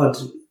really hard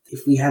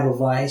if we have a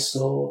vice,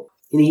 or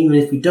even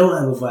if we don't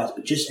have a vice,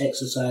 but just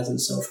exercising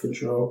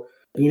self-control,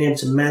 being able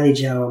to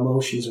manage our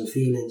emotions and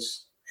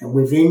feelings. And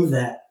within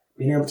that,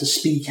 being able to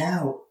speak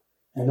out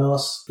and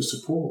ask for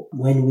support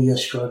when we are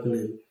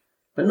struggling.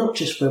 But not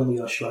just when we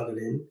are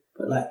struggling,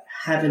 but like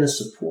having a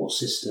support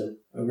system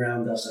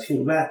around us. I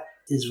think that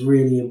is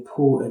really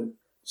important.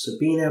 So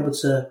being able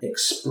to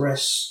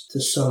express to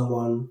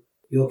someone,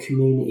 your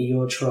community,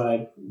 your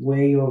tribe,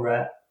 where you're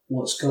at,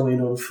 what's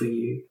going on for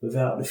you,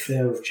 without the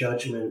fear of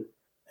judgment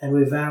and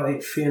without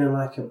it feeling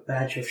like a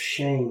badge of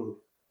shame.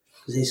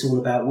 Because it's all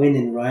about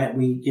winning, right?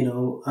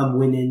 I'm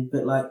winning,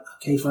 but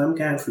okay, if I'm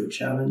going through a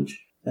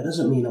challenge, that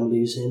doesn't mean I'm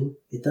losing.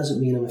 It doesn't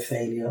mean I'm a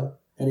failure.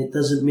 And it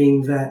doesn't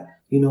mean that,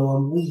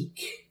 I'm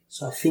weak.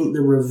 So I think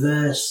the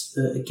reverse,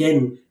 the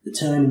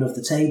turning of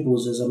the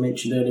tables, as I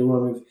mentioned earlier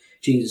on with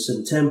Jesus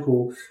in the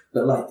temple,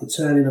 but the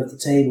turning of the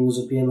tables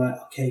of being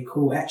okay,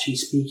 cool, actually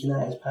speaking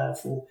out is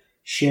powerful.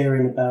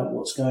 Sharing about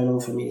what's going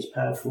on for me is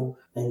powerful,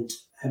 and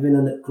having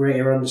a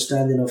greater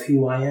understanding of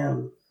who I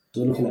am.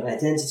 So looking at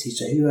identity,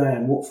 so who I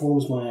am, what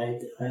forms my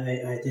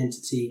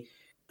identity.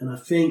 And I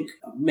think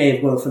I may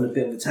have gone off on a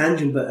bit of a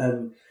tangent, but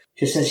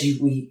just as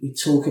we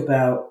talk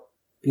about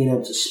being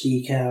able to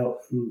speak out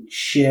and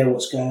share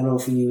what's going on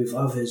for you with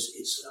others,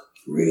 it's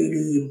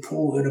really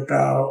important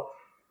about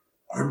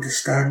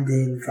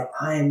understanding that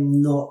I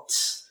am not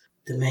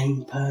the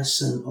main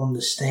person on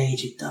the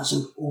stage. It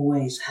doesn't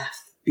always have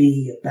to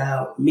be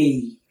about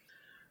me.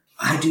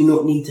 I do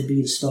not need to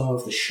be the star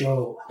of the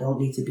show. I don't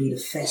need to be the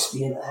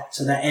thespian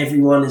actor that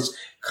everyone has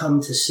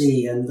come to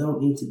see, and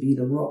don't need to be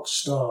the rock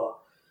star.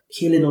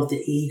 Killing of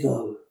the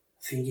ego,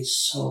 I think, is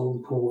so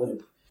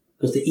important,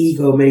 because the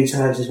ego many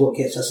times is what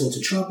gets us into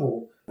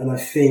trouble. And I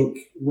think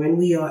when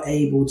we are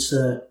able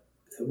to,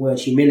 the word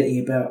humility,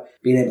 about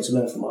being able to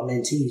learn from our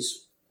mentees,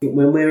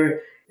 when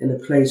we're in a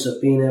place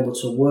of being able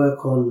to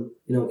work on,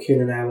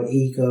 killing our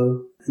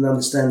ego and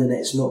understanding that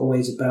it's not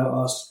always about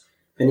us,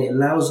 then it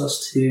allows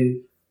us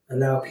to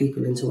allow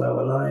people into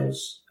our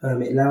lives.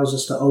 It allows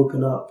us to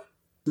open up,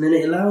 and then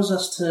it allows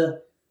us to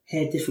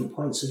hear different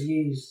points of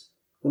views.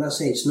 When I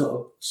say it's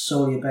not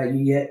solely about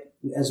you yet,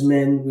 as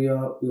men, we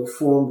are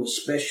formed, we're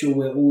special,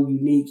 we're all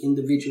unique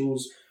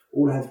individuals,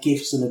 all have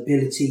gifts and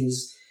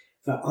abilities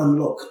that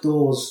unlock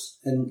doors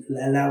and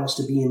allow us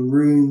to be in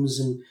rooms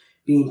and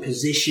be in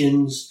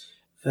positions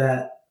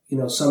that,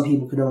 some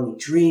people can only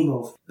dream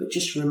of. But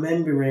just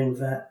remembering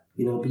that,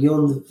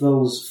 beyond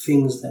those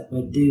things that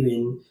we're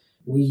doing,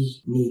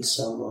 we need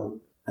someone.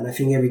 And I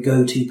think every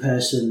go-to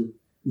person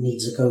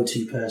needs a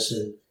go-to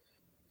person.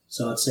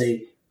 So I'd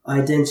say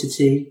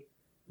identity,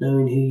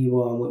 knowing who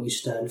you are and what you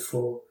stand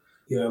for,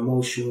 your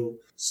emotional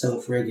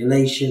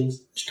self-regulation,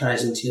 which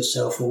ties into your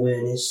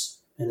self-awareness,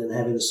 and then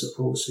having a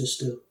support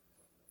system.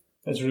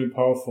 That's really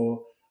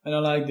powerful. And I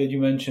like that you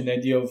mentioned the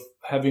idea of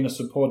having a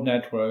support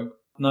network,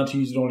 not to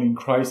use it only in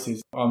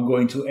crisis. I'm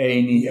going to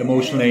A&E,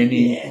 emotional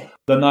A&E. Yeah.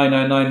 The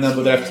 999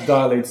 number that I have to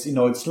dial,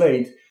 it's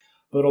late.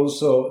 But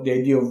also the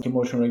idea of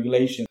emotional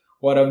regulation.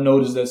 What I've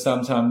noticed that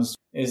sometimes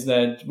is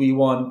that we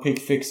want quick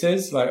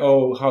fixes, like,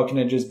 oh, how can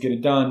I just get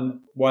it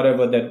done?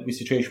 Whatever that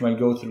situation might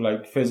go through,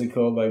 like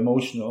physical or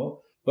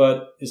emotional.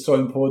 But it's so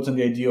important,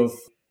 the idea of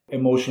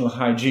emotional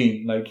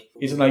hygiene. Like,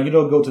 it's like you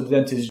don't go to the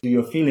dentist, do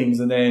your feelings,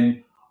 and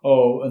then,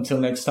 oh, until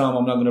next time,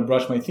 I'm not going to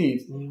brush my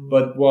teeth.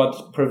 But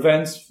what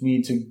prevents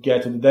me to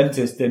get to the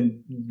dentist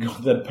and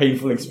that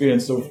painful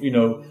experience of,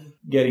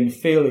 getting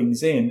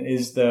feelings in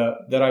is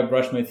that I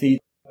brush my teeth.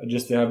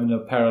 Just to have a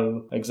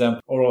parallel example,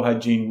 oral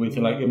hygiene with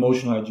like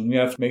emotional hygiene. We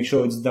have to make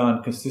sure it's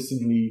done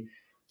consistently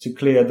to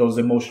clear those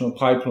emotional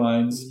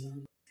pipelines,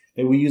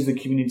 that we use the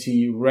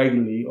community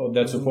regularly or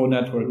that support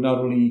network, not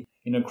only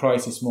in a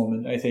crisis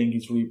moment. I think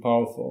it's really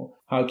powerful.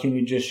 How can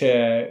we just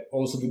share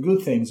also the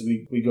good things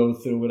we go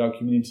through with our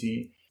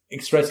community?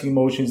 Expressing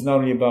emotions, not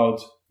only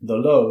about the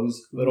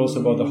lows, but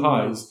also about the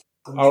highs.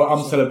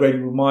 I'm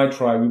celebrating with my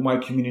tribe, with my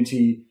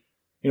community,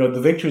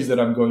 the victories that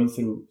I'm going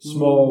through,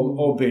 small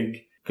or big.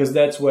 Because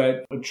that's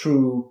where a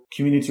true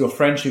community of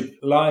friendship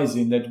lies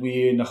in, that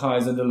we're in the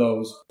highs and the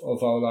lows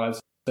of our lives.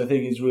 I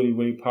think it's really,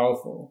 really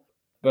powerful.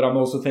 But I'm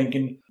also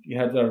thinking you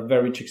had a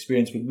very rich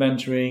experience with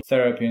mentoring,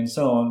 therapy, and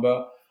so on.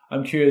 But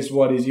I'm curious,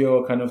 what is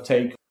your kind of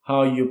take,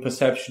 how your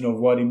perception of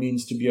what it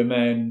means to be a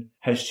man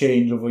has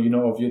changed over,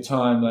 of your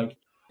time? Like,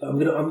 I'm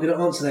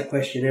gonna answer that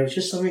question. There was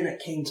just something that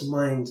came to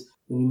mind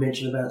when you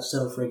mentioned about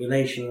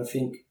self-regulation. I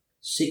think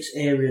 6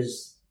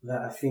 areas that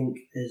I think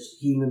as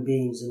human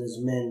beings and as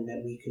men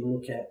that we can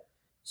look at.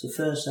 So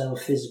first, our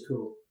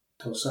physical,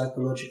 our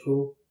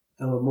psychological,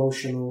 our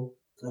emotional,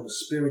 our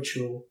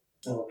spiritual,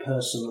 our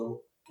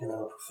personal, and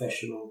our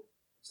professional.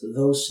 So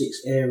those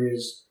 6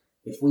 areas,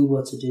 if we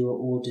were to do an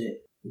audit,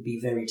 would be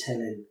very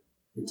telling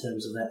in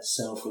terms of that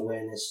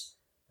self-awareness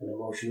and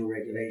emotional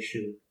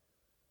regulation.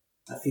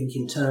 I think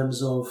in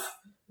terms of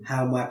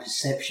how my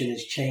perception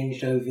has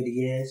changed over the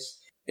years,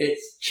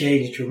 it's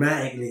changed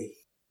dramatically.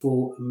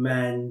 For a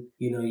man,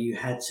 you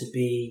had to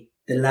be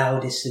the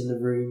loudest in the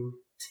room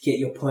to get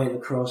your point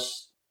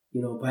across,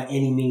 by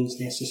any means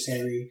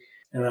necessary.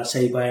 And I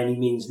say by any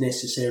means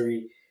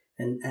necessary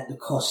and at the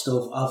cost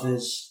of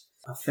others.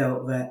 I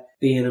felt that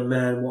being a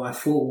man, what I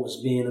thought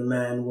was being a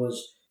man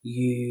was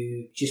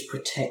you just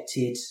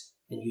protected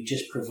and you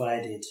just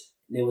provided.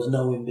 There was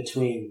no in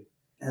between.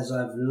 As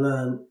I've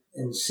learned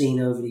and seen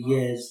over the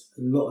years,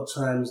 a lot of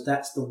times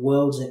that's the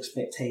world's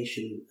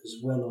expectation as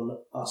well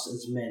on us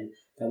as men,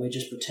 that we're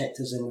just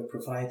protectors and we're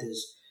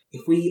providers.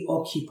 If we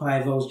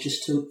occupy those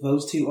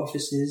two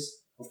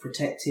offices of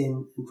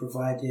protecting and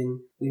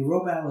providing, we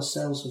rob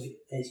ourselves of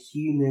a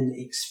human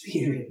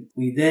experience.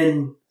 We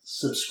then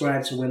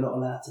subscribe to we're not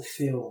allowed to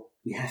feel.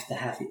 We have to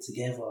have it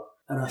together.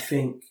 And I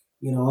think,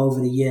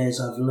 over the years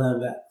I've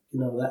learned that,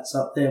 that's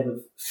up there with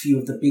a few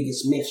of the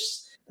biggest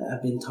myths that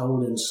have been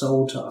told and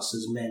sold to us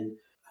as men.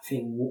 I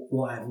think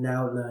what I've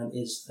now learned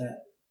is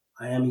that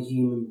I am a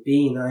human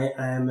being. I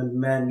am a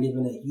man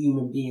living a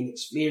human being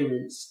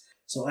experience.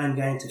 So I'm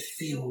going to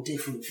feel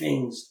different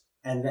things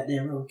and that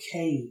they're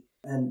okay.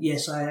 And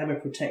yes, I am a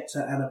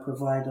protector and a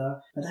provider,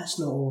 but that's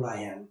not all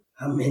I am.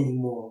 I'm many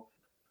more.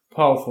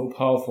 Powerful,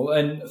 powerful.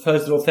 And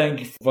first of all, thank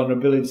you for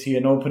vulnerability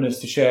and openness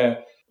to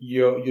share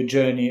your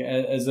journey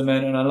as a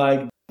man. And I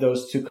like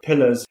those 2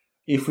 pillars.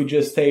 If we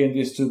just stay in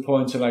these 2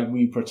 points, like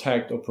we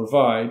protect or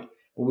provide,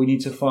 we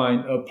need to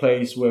find a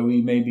place where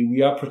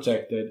we are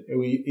protected.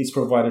 It's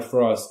provided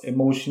for us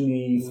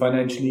emotionally,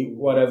 financially,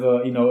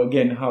 whatever,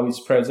 again, how it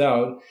spreads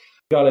out.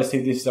 regardless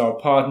if this is our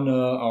partner,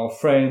 our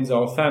friends,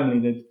 our family,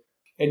 that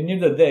at the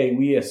end of the day,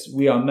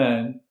 we are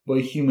men,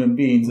 but human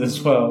beings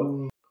as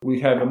well.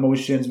 We have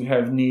emotions, we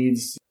have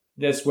needs.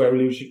 That's where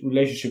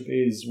relationship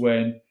is,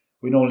 when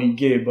we not only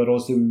give, but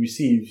also we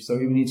receive. So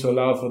we need to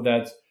allow for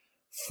that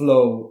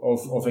flow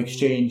of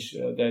exchange,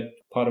 that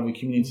part of a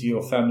community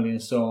or family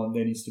and so on,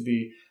 there needs to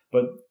be.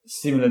 But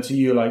similar to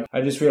you, like,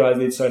 I just realized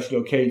it's actually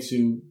okay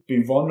to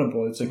be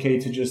vulnerable. It's okay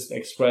to just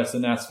express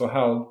and ask for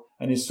help.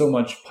 And there's so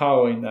much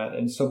power in that,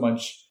 and so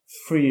much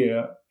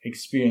freer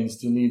experience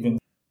to live in.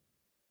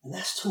 And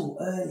that's taught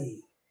early.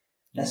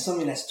 That's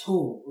something that's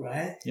taught,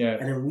 right? Yeah.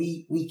 And then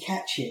we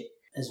catch it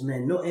as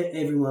men. Not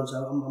everyone, so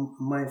I'm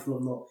mindful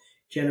of not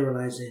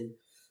generalizing.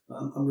 But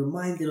I'm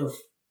reminded of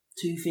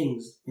two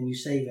things when you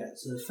say that.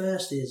 So the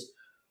first is,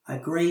 I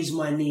grazed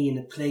my knee in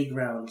the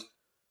playground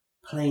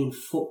playing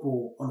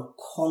football on a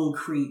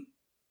concrete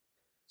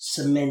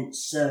cement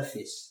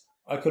surface.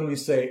 I can only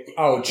say,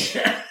 ouch.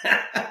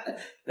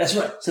 That's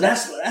right. So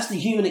that's the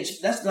human.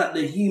 That's like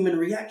the human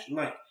reaction.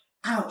 Like,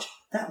 ouch,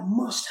 that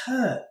must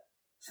hurt.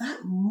 That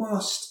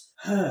must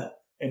hurt.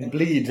 And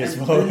bleed as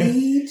well.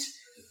 Bleed.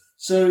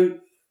 So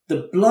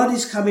the blood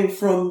is coming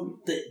from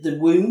the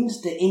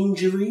wounds, the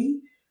injury.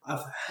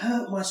 I've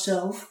hurt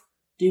myself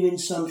doing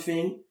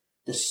something.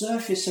 The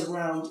surface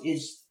around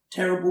is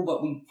terrible,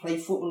 but we play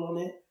football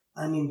on it.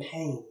 I'm in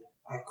pain.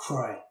 I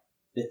cry.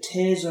 The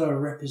tears are a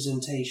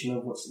representation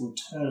of what's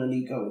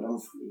internally going on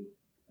for me.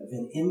 But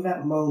then in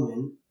that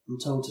moment, I'm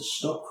told to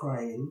stop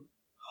crying,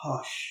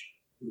 hush,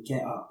 and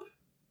get up.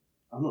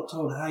 I'm not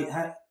told,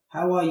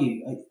 how are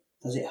you?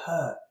 Does it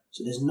hurt?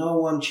 So there's no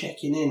one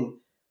checking in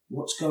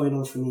what's going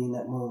on for me in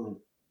that moment.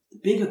 The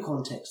bigger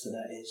context of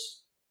that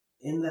is,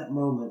 in that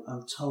moment,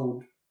 I'm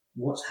told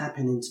what's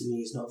happening to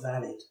me is not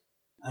valid.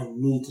 I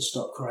need to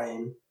stop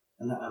crying,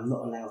 and that I'm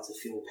not allowed to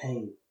feel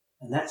pain.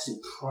 And that's in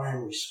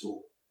primary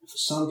school. For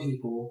some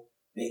people,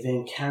 they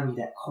then carry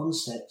that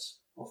concept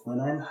of,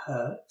 when I'm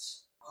hurt,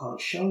 I can't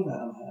show that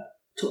I'm hurt.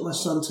 Took my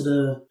son to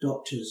the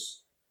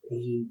doctors.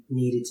 He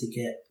needed to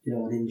get,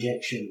 an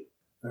injection.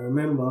 I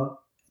remember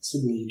it's a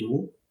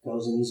needle,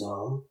 goes in his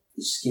arm,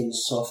 his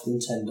skin's soft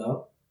and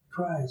tender,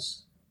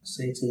 cries. I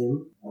say to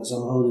him, as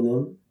I'm holding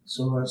him, it's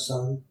all right,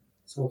 son,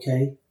 it's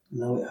okay. I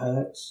know it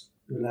hurts.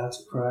 You're allowed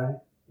to cry.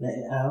 Let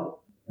it out.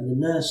 And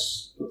the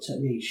nurse looked at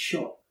me,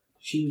 shocked.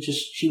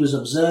 She was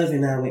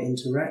observing our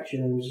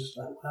interaction and was just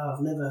like, wow,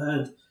 I've never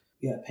heard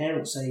a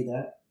parent say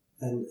that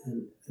and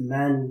a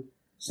man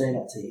say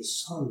that to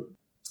his son.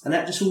 And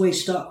that just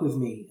always stuck with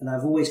me. And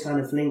I've always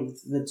kind of linked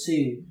the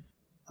two.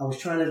 I was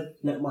trying to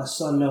let my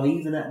son know,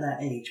 even at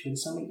that age, when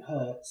something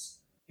hurts,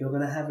 you're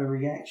going to have a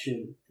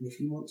reaction. And if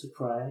you want to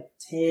cry,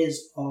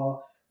 tears are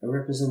a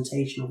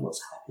representation of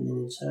what's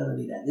happening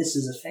internally, that this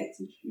has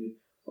affected you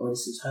or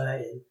this is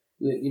hurting.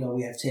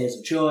 We have tears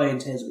of joy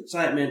and tears of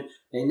excitement.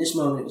 But in this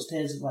moment, it was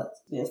tears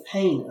of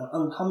pain and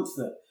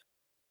uncomfort.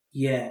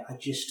 Yeah, I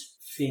just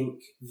think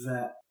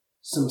that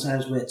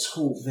sometimes we're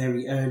taught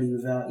very early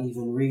without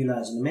even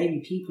realizing, and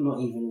maybe people not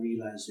even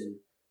realizing,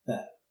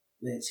 that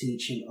they're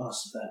teaching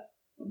us that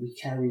we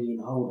carry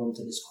and hold on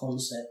to this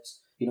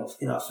concept. In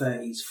our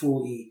 30s,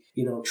 40,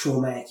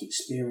 traumatic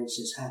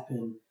experiences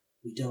happen.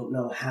 We don't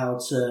know how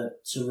to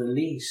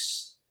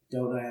release.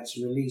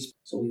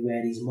 So we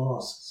wear these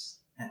masks,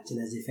 acting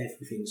as if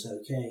everything's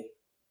okay.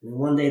 And then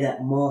one day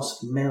that mask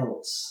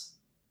melts.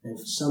 And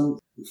for some,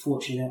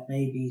 unfortunately, that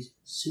may be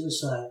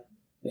suicide.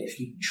 But if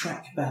you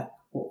track back,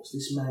 what was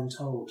this man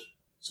told?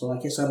 So I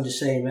guess I'm just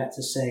saying that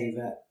to say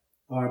that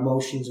our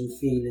emotions and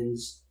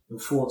feelings and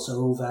thoughts are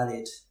all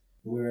valid.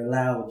 We're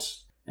allowed.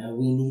 And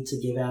we need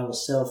to give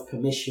ourselves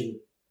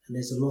permission. And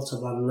there's a lot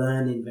of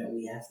unlearning that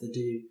we have to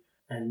do.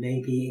 And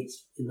maybe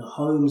it's in the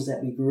homes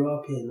that we grew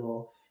up in,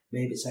 or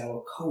maybe it's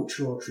our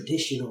culture or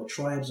tradition or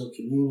tribes or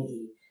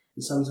community.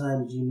 And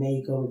sometimes you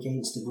may go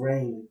against the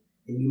grain.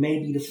 And you may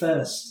be the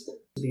first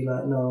to be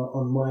like, no,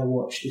 on my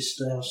watch, this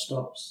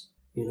stops.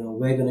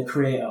 We're going to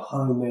create a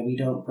home where we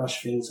don't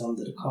brush things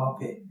under the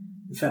carpet.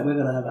 In fact, we're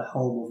going to have a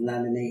home of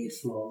laminated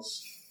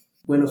floors.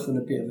 Went off on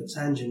a bit of a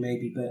tangent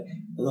maybe, but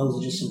those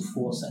are just some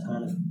thoughts that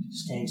kind of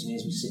just came to me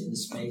as we sit in the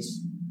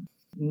space.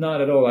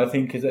 Not at all. I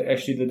think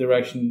actually the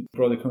direction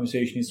for the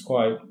conversation is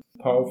quite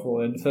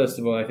powerful. And first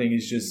of all, I think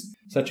it's just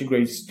such a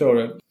great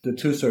story. The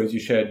two stories you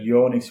shared,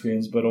 your own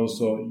experience, but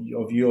also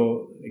of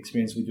your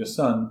experience with your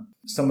son.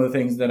 Some of the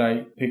things that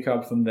I pick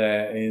up from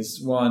there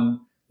is,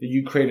 one, that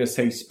you create a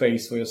safe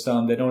space for your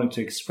son, not only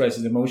to express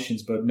his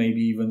emotions, but maybe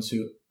even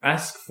to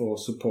ask for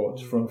support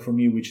from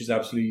you, which is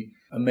absolutely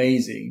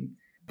amazing.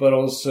 But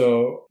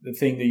also the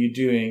thing that you're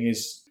doing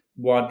is,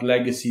 what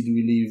legacy do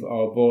we leave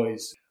our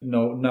boys?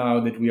 Now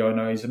that we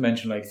are as I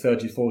mentioned, like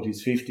 30s,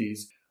 40s, 50s,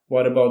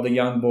 what about the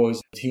young boys,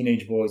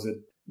 teenage boys,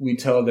 that we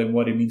tell them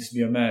what it means to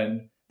be a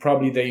man?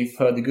 Probably they've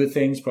heard the good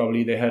things,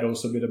 probably they heard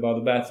also a bit about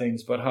the bad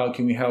things, but how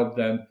can we help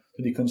them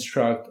to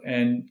deconstruct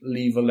and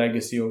leave a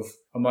legacy of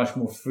a much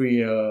more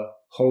freer,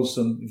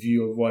 wholesome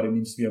view of what it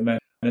means to be a man?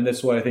 And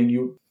that's what I think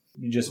you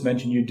just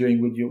mentioned you're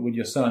doing with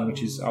your son,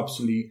 which is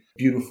absolutely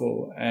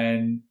beautiful.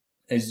 And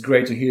it's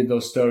great to hear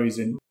those stories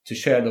and to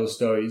share those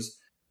stories.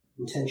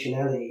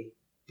 Intentionality,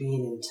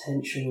 being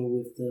intentional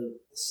with the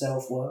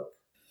self-work.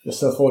 The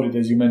self-audit,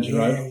 as you mentioned,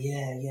 right?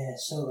 Yeah.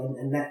 So,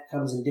 and that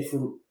comes in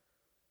different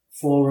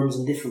forums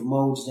and different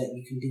modes that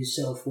you can do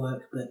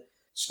self-work, but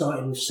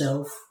starting with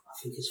self, I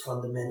think is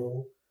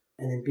fundamental.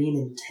 And then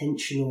being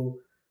intentional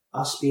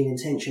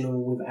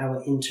with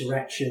our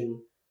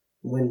interaction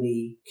when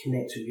we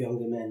connect with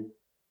younger men.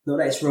 Not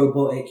that it's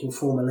robotic and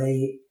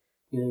formulaic,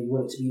 you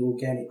want it to be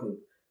organic, but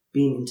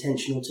being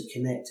intentional to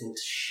connect and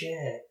to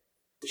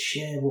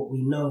share what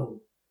we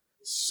know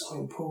is so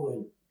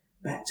important.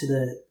 Back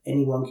to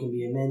anyone can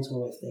be a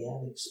mentor if they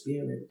have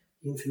experience.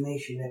 The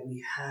information that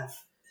we have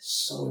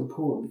is so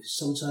important, because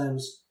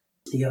sometimes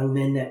the young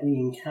men that we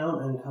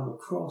encounter and come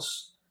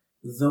across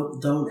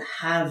don't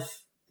have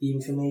the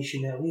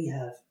information that we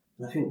have.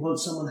 And I think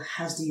once someone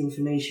has the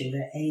information,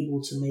 they're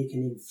able to make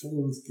an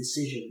informed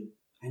decision.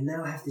 I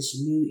now have this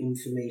new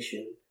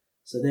information.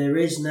 So there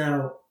is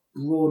now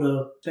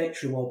broader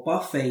spectrum or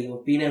buffet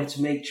of being able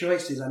to make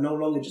choices. I no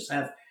longer just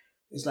have,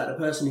 it's like the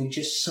person who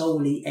just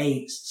solely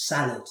ate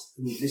salad.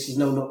 And this is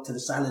no knock to the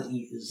salad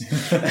eaters.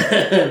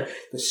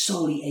 But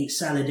solely ate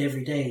salad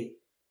every day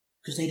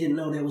because they didn't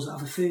know there was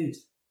other food.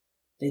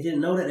 They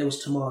didn't know that there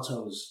was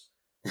tomatoes.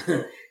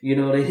 They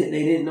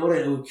didn't know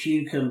that there were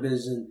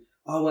cucumbers and,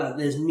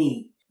 there's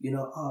meat.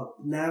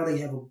 Now they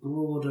have a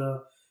broader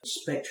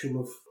spectrum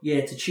of,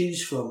 to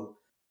choose from.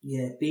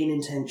 Being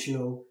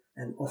intentional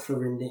and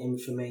offering the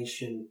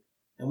information.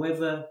 And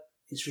whether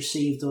it's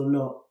received or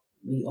not,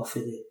 we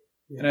offered it.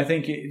 Yeah. And I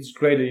think it's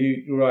great that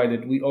you're right,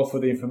 that we offer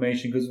the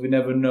information, because we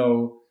never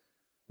know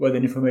where the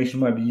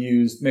information might be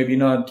used. Maybe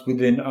not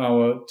within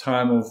our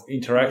time of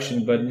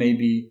interaction, but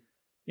maybe,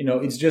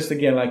 it's just,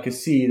 again, like a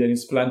seed that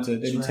is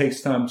planted and it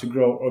takes time to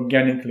grow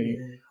organically.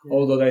 Yeah.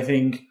 Although I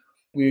think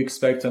we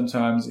expect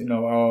sometimes,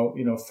 our,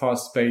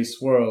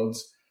 fast-paced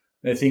worlds,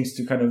 that things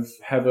to kind of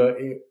have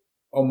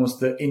almost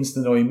the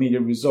instant or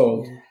immediate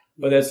result. Yeah.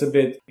 But that's a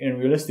bit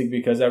unrealistic,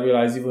 because I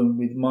realize even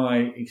with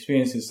my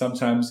experiences,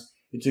 sometimes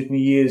it took me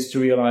years to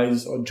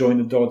realize or join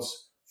the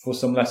dots for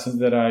some lessons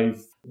that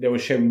were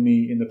shared with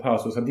me in the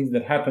past, or some things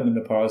that happened in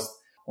the past.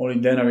 Only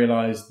then I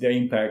realized their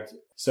impact.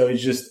 So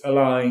it's just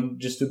allowing,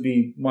 just to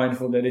be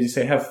mindful that, as you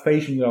say, have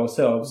patience with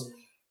ourselves,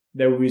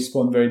 that we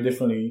respond very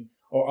differently,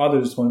 or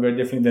others respond very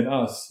differently than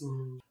us,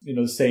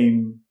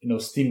 same,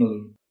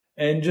 stimuli.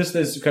 And just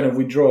as kind of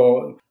we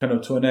draw kind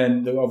of to an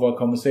end of our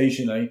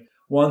conversation,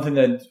 one thing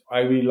that I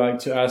really like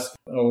to ask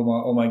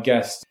all my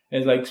guests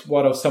is,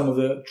 what are some of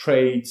the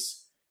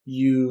traits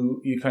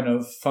you kind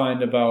of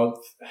find about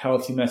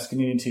healthy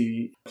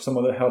masculinity, some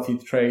of the healthy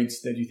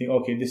traits that you think,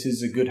 okay, this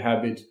is a good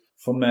habit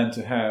for men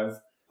to have?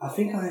 I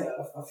think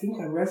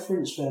I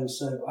referenced them.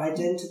 So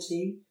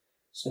identity,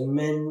 so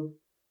men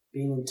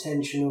being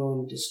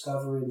intentional in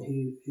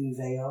discovering who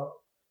they are.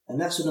 And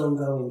that's an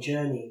ongoing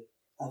journey.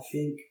 I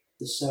think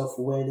the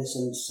self-awareness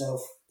and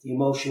the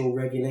emotional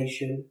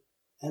regulation,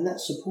 and that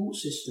support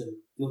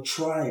system, your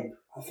tribe.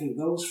 I think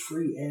those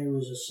three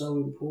areas are so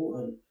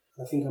important.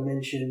 I think I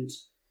mentioned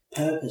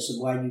purpose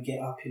of why you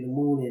get up in the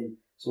morning.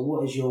 So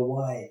what is your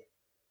why?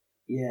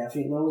 I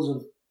think those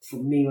are,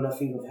 for me, when I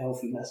think of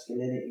healthy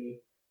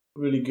masculinity.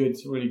 Really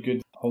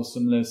good,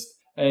 wholesome list.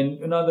 And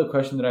another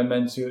question that I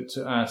meant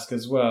to ask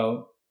as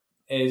well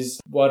is,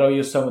 what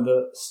are some of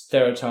the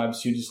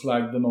stereotypes you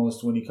dislike the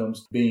most when it comes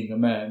to being a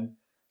man?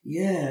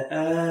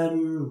 That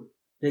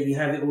you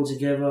have it all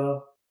together,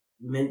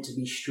 meant to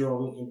be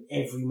strong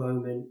in every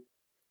moment.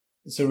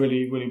 It's a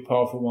really, really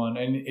powerful one,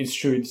 and it's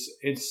true.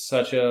 It's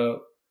such a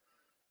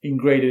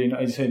ingrained in,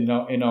 as you said,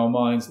 in our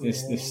minds,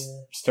 this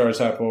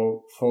stereotype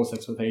or false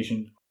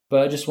expectation.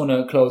 But I just want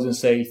to close and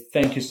say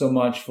thank you so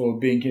much for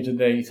being here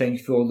today. Thank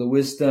you for all the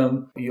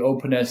wisdom, your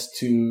openness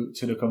to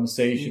the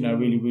conversation. I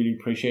really, really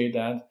appreciate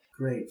that.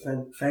 Great.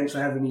 Thanks for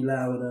having me,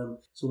 Lau, and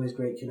it's always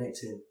great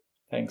connecting.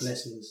 Thanks.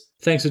 Blessings.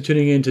 Thanks for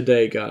tuning in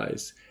today,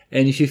 guys.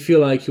 And if you feel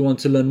like you want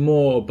to learn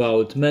more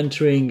about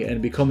mentoring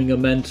and becoming a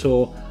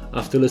mentor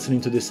after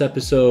listening to this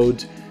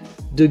episode,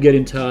 do get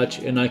in touch,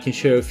 and I can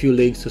share a few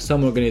links to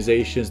some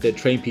organizations that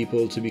train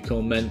people to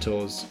become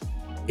mentors.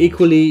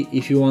 Equally,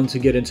 if you want to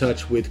get in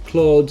touch with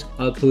Claude,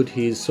 I'll put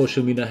his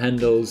social media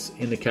handles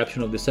in the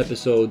caption of this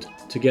episode,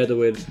 together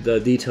with the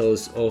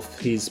details of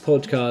his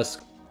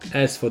podcast.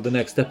 As for the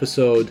next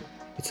episode,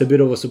 it's a bit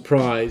of a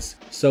surprise,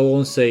 so I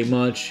won't say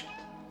much.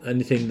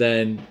 Anything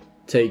then,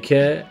 take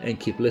care and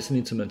keep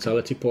listening to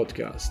Mentality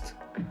Podcast.